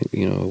 then I think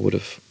I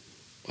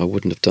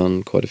wouldn't have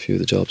done quite a few of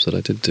the jobs that I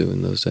did do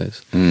in those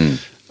days.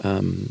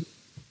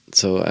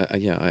 So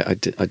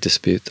I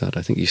dispute that.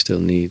 I think you still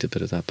need a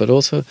bit of that, but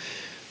also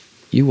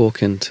you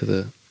walk into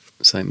the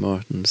St.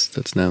 Martin's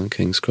that's now in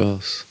King's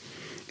Cross.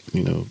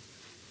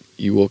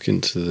 You walk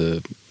into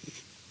the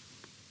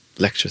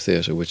lecture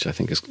theatre, which I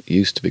think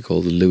used to be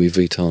called the Louis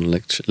Vuitton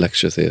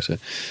lecture theatre.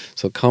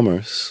 So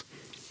commerce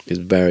is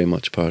very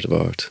much part of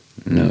art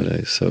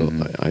nowadays. So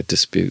I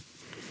dispute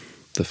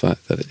the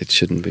fact that it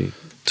shouldn't be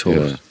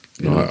taught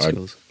in art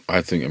schools.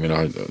 I think. I mean,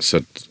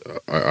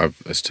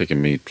 it's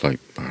taken me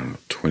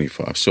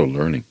 25. I'm still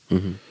learning.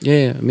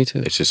 Yeah, me too.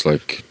 It's just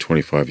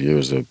 25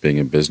 years of being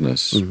in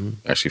business.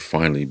 Actually,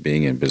 finally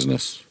being in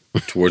business.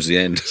 towards the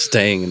end.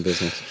 Staying in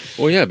business.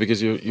 Well, yeah,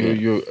 because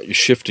you're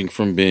shifting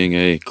from being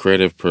a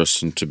creative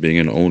person to being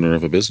an owner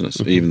of a business,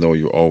 even though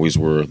you always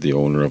were the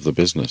owner of the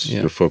business.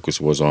 Yeah. Your focus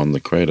was on the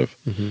creative,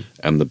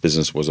 and the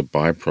business was a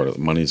byproduct.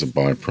 Money is a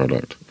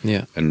byproduct.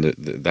 Yeah. And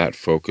that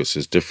focus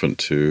is different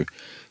to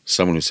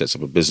someone who sets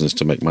up a business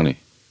to make money.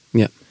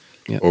 Yeah.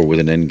 Yeah. Or with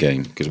an end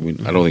game, because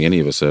I don't think any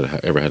of us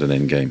ever had an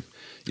end game.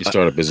 You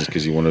start a business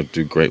because you want to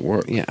do great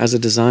work. Yeah, as a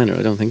designer,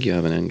 I don't think you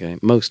have an end game.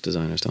 Most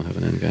designers don't have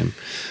an end game.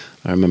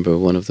 I remember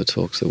one of the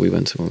talks that we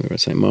went to when we were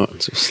at St.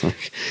 Martin's. It was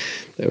like,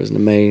 there was an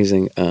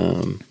amazing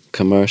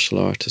commercial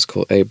artist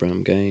called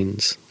Abraham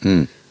Gaines.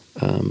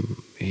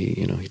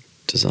 He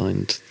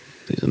designed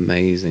these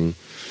amazing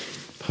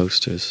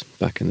posters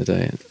back in the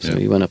day. So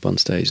he went up on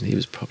stage, and he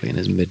was probably in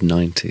his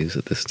mid-90s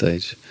at this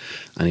stage,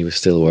 and he was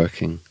still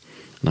working.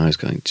 And I was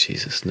going,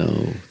 Jesus,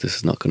 no, this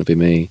is not going to be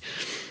me.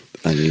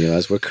 And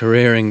as we're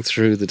careering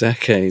through the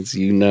decades,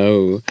 there's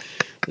no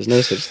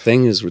such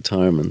thing as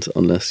retirement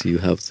unless you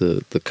have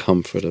the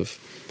comfort of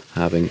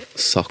having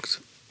socked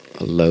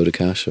a load of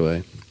cash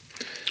away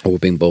or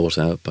being bought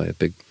out by a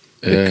big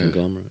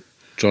conglomerate.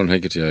 John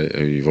Hegarty,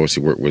 you've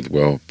obviously worked with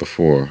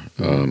before.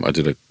 I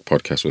did a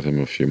podcast with him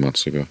a few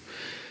months ago,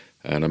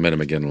 and I met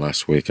him again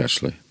last week,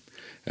 actually.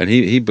 And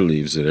he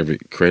believes that every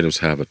creatives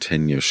have a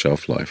 10-year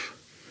shelf life.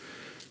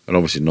 And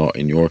obviously not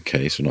in your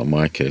case, or not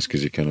my case,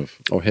 because you kind of...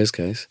 Or his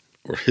case.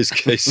 Or his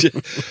case, yeah.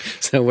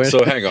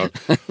 So hang on.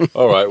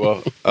 All right,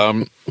 well,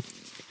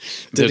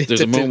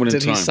 there's a moment in time.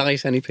 Did he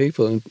cite any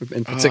people in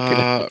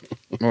particular?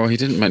 Well, he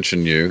didn't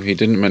mention you. He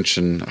didn't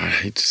mention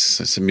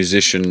some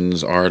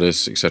musicians,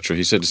 artists, etc.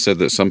 He said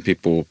that some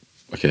people,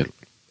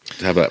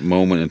 have that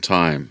moment in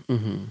time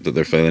that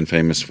they're feeling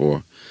famous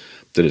for,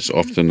 that it's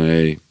often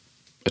a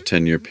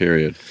 10-year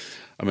period.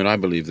 I mean, I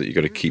believe that you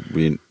got to keep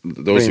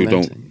those who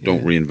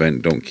don't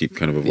reinvent, don't keep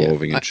kind of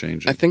evolving and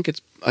changing. I think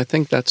it's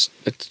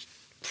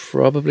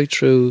probably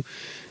true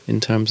in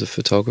terms of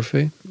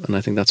photography, and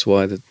I think that's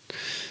why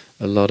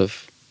a lot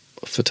of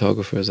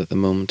photographers at the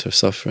moment are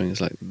suffering.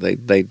 Is like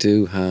they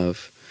do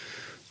have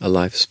a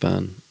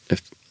lifespan.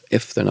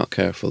 If they're not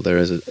careful, there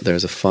is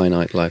a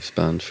finite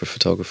lifespan for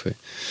photography,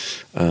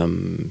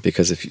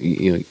 because if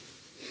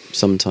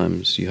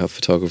sometimes you have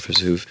photographers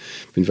who've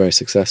been very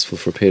successful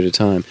for a period of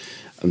time,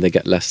 and they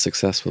get less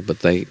successful, but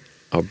they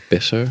are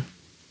bitter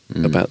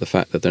about the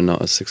fact that they're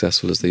not as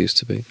successful as they used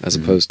to be, as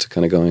opposed to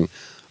kind of going,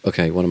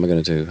 okay, what am I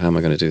going to do? How am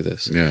I going to do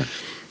this? Yeah.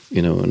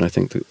 And I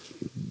think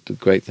the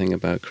great thing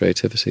about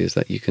creativity is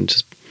that you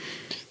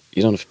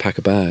don't have to pack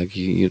a bag.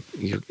 You're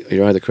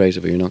either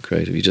creative or you're not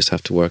creative. You just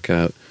have to work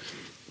out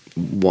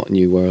what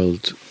new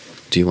world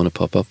do you want to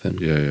pop up in.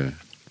 Yeah.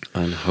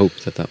 And hope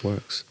that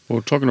works.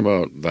 Well, talking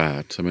about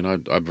that, I mean, I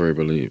very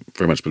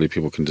much believe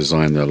people can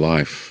design their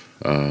life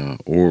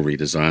or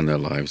redesign their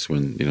lives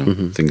when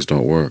things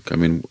don't work. I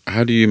mean,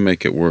 how do you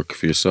make it work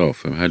for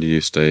yourself? And how do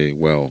you stay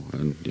well?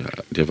 And do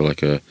you have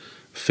like a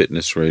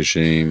fitness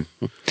regime?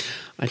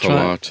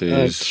 Pilates?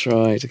 I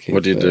try to keep.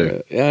 What do you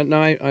do? Yeah,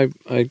 no, I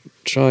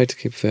try to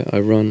keep fit. I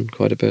run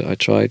quite a bit. I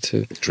try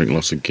to drink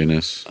lots of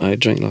Guinness. I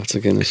drink lots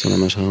of Guinness when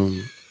I'm at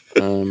home.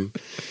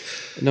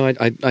 No, I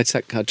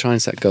try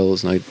and set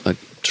goals, and I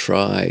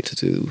try to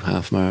do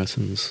half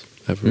marathons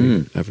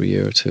every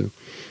year or two.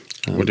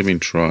 What do you mean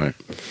try?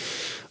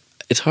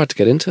 It's hard to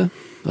get into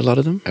a lot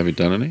of them. Have you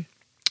done any?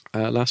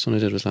 Last one I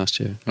did was last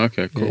year.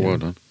 Okay, cool. Yeah, well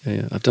done.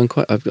 Yeah. I've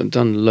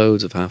done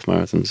loads of half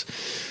marathons.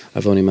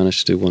 I've only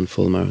managed to do one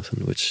full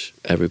marathon, which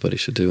everybody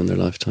should do in their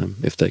lifetime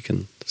if they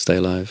can stay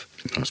alive.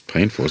 That's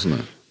painful, isn't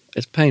it?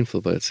 It's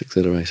painful, but it's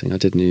exhilarating. I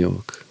did New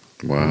York.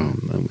 Wow.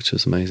 Which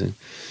was amazing.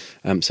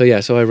 So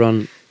I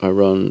run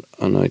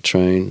and I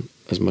train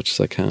as much as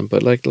I can.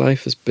 But like,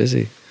 life is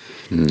busy.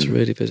 It's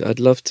really busy. I'd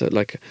love to,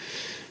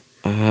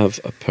 I have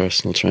a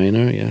personal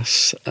trainer,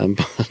 yes,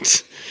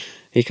 but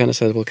he kind of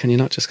said, well, can you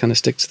not just kind of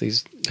stick to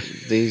these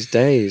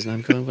days? And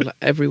I'm going, well,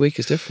 every week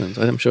is different.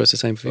 I'm sure it's the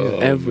same for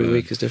you. Every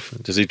week is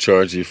different. Does he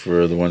charge you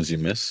for the ones you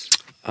miss?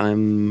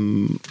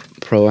 I'm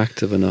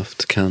proactive enough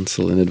to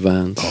cancel in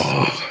advance.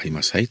 Oh, he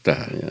must hate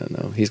that. Yeah,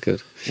 no, he's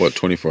good. What,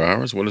 24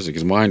 hours? What is it?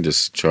 Because mine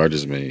just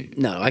charges me.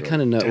 No, I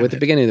kind of know. At the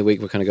beginning of the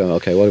week, we're kind of going,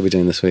 okay, what are we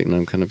doing this week? And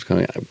I'm kind of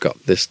going, I've got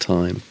this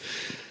time.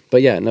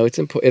 But yeah, no,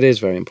 it is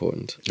very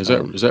important. Is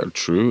that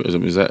true?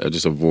 Is that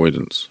just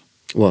avoidance?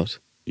 What?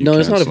 No,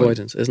 it's not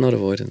avoidance. It's not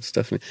avoidance,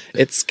 definitely.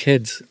 It's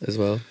kids as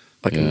well.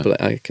 I can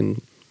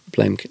blame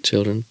blame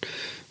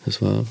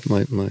as well.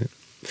 My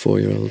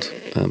 4-year-old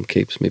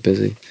keeps me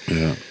busy.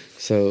 Yeah.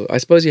 So I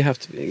suppose you have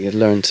to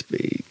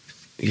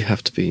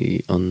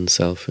be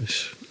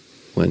unselfish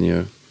when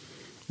you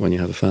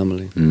have a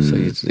family.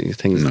 So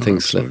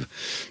things slip.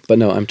 But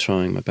no, I'm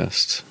trying my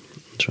best.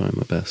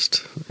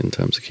 In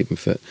terms of keeping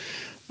fit.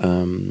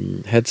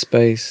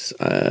 Headspace.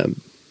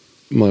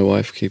 My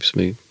wife keeps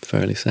me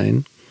fairly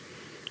sane.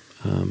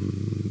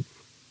 And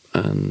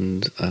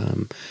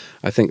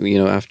I think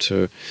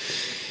after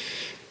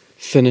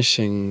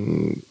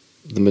finishing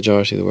the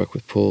majority of the work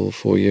with Paul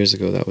 4 years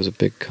ago, that was a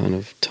big kind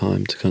of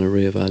time to kind of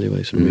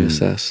reevaluate and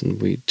reassess,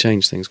 and we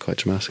changed things quite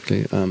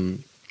dramatically.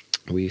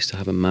 we used to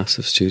have a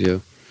massive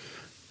studio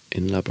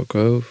in Ladbroke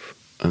Grove,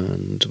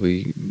 and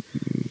we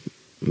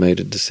made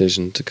a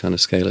decision to kind of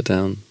scale it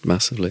down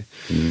massively.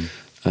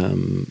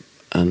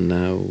 And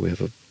now we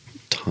have a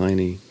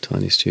tiny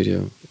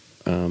studio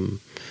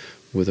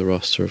with a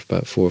roster of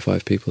about 4 or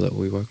 5 people that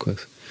we work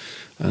with.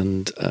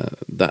 And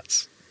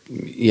that's,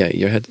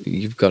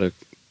 you've got a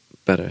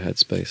better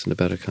headspace and a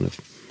better kind of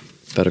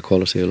better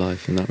quality of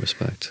life in that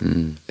respect.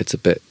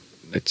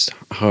 It's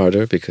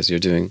harder because you're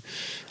doing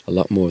a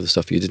lot more of the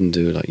stuff you didn't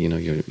do. Like,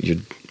 you're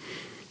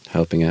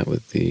helping out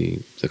with the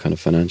kind of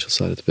financial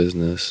side of the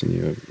business, and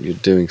you're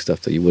doing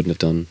stuff that you wouldn't have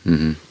done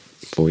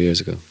 4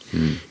 years ago.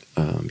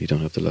 You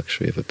don't have the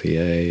luxury of a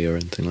PA or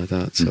anything like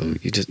that, so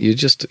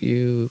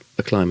you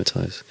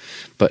acclimatise.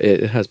 But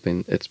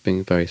it's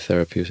been very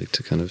therapeutic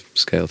to kind of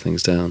scale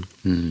things down.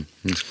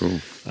 That's cool.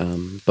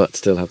 But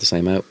still have the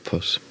same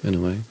output in a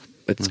way.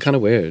 It's kind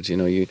of weird,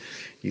 you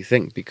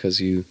think because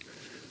you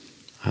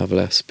have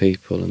less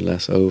people and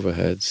less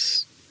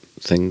overheads,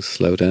 things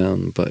slow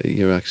down, but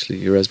you're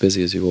as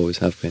busy as you always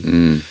have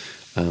been.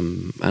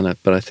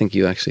 But I think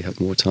you actually have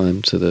more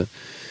time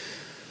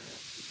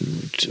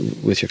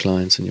with your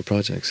clients and your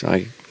projects.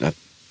 I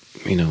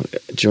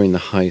during the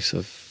height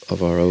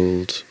of our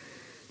old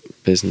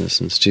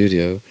business and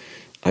studio,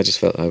 I just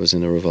felt I was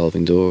in a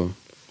revolving door.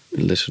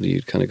 Literally,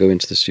 you'd kind of go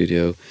into the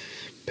studio,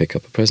 pick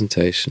up a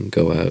presentation,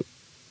 go out,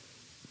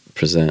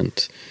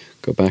 present,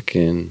 go back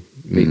in,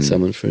 meet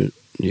someone for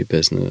new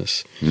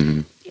business,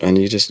 and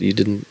you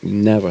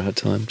never had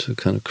time to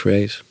kind of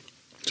create.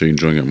 So you're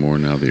enjoying it more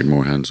now that you're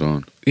more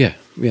hands-on? Yeah,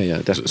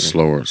 definitely. Is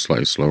it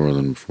slightly slower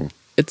than before?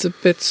 It's a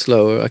bit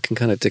slower. I can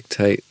kind of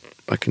dictate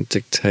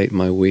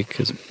my week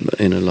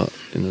in a lot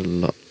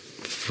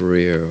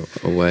freer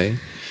way.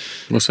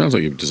 Well, it sounds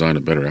like you've designed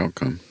a better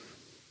outcome.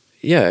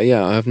 Yeah,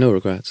 I have no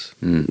regrets.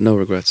 No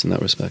regrets in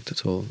that respect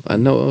at all. I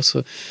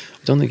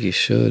don't think you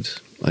should.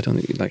 I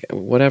don't think, like,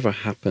 whatever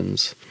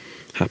happens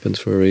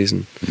for a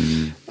reason.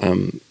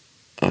 I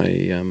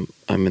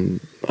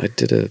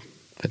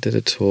did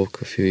a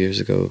talk a few years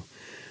ago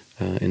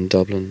in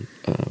Dublin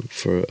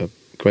for a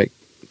great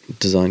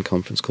design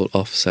conference called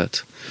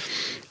Offset,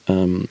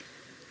 and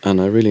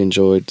I really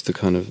enjoyed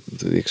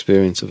the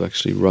experience of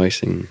actually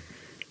writing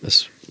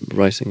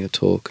a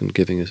talk and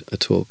giving a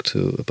talk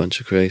to a bunch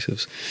of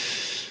creatives.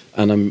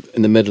 And I'm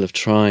in the middle of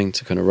trying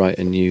to kind of write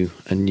a new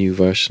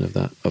version of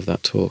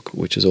that talk,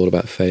 which is all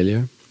about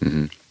failure,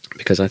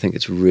 because I think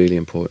it's really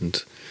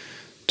important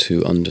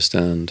to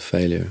understand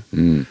failure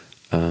and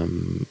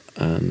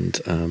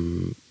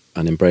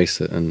embrace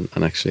it and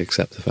actually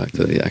accept the fact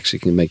that it actually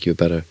can make you a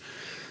better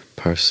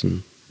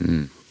person,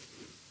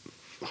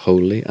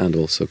 wholly and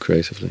also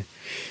creatively.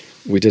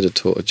 We did a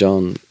talk.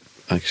 John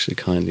actually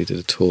kindly did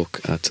a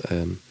talk at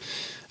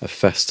a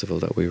festival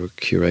that we were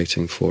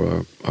curating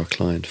for our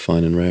client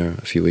Fine and Rare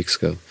a few weeks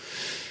ago,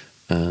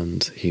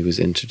 and he was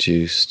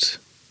introduced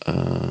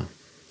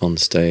on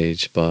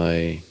stage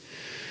by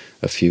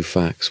a few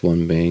facts.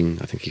 One being,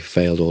 I think he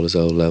failed all his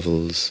O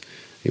levels.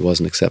 He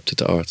wasn't accepted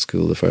to art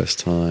school the first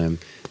time.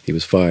 He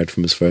was fired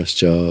from his first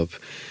job.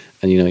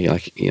 And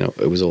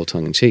it was all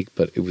tongue in cheek,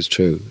 but it was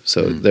true.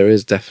 So there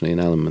is definitely an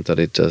element that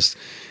it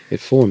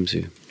forms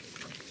you.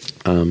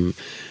 And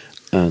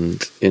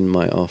in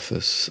my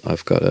office,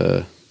 I've got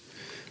a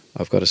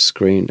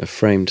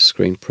framed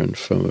screen print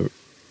from a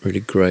really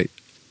great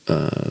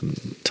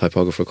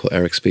typographer called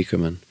Eric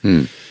Spiekermann,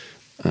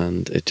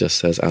 and it just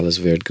says "Alles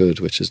wird gut,"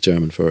 which is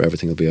German for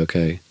 "everything will be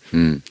okay."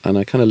 And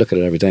I kind of look at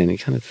it every day, and you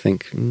kind of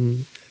think,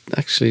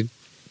 actually,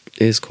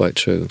 is quite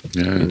true.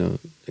 Yeah.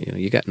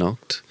 You get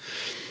knocked.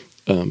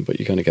 But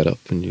you're going to get up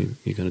and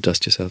you're going to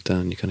dust yourself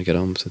down. You're going to get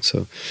on with it.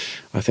 So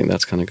I think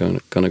that's kind of going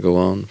to go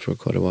on for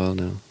quite a while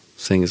now.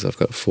 Seeing as I've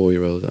got a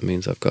 4-year-old, that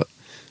means I've got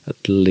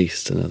at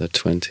least another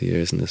 20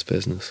 years in this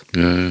business.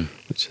 Yeah.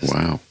 Which is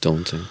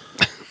daunting.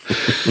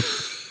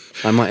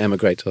 I might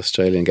emigrate to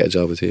Australia and get a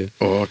job with you.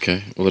 Oh,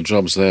 okay. Well, the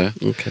job's there.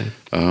 Okay.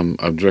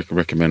 I'd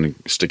recommend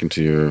sticking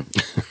to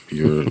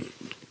your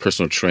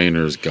personal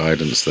trainer's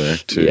guidance there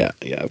too. Yeah.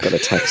 I've got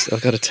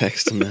a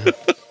text him now.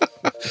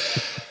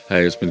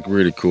 Hey, it's been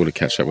really cool to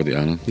catch up with you,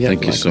 Alan. Yeah,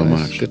 Thank you so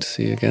much. Good to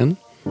see you again.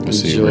 I'll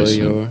see you very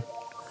soon. Enjoy your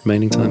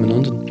remaining time in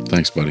London.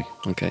 Thanks, buddy.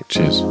 Okay.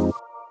 Cheers.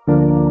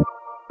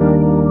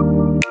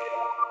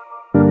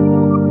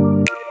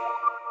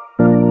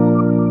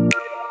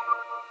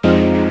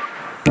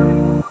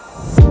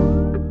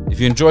 If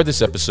you enjoyed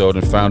this episode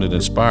and found it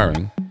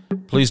inspiring,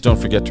 please don't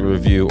forget to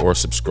review or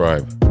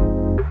subscribe.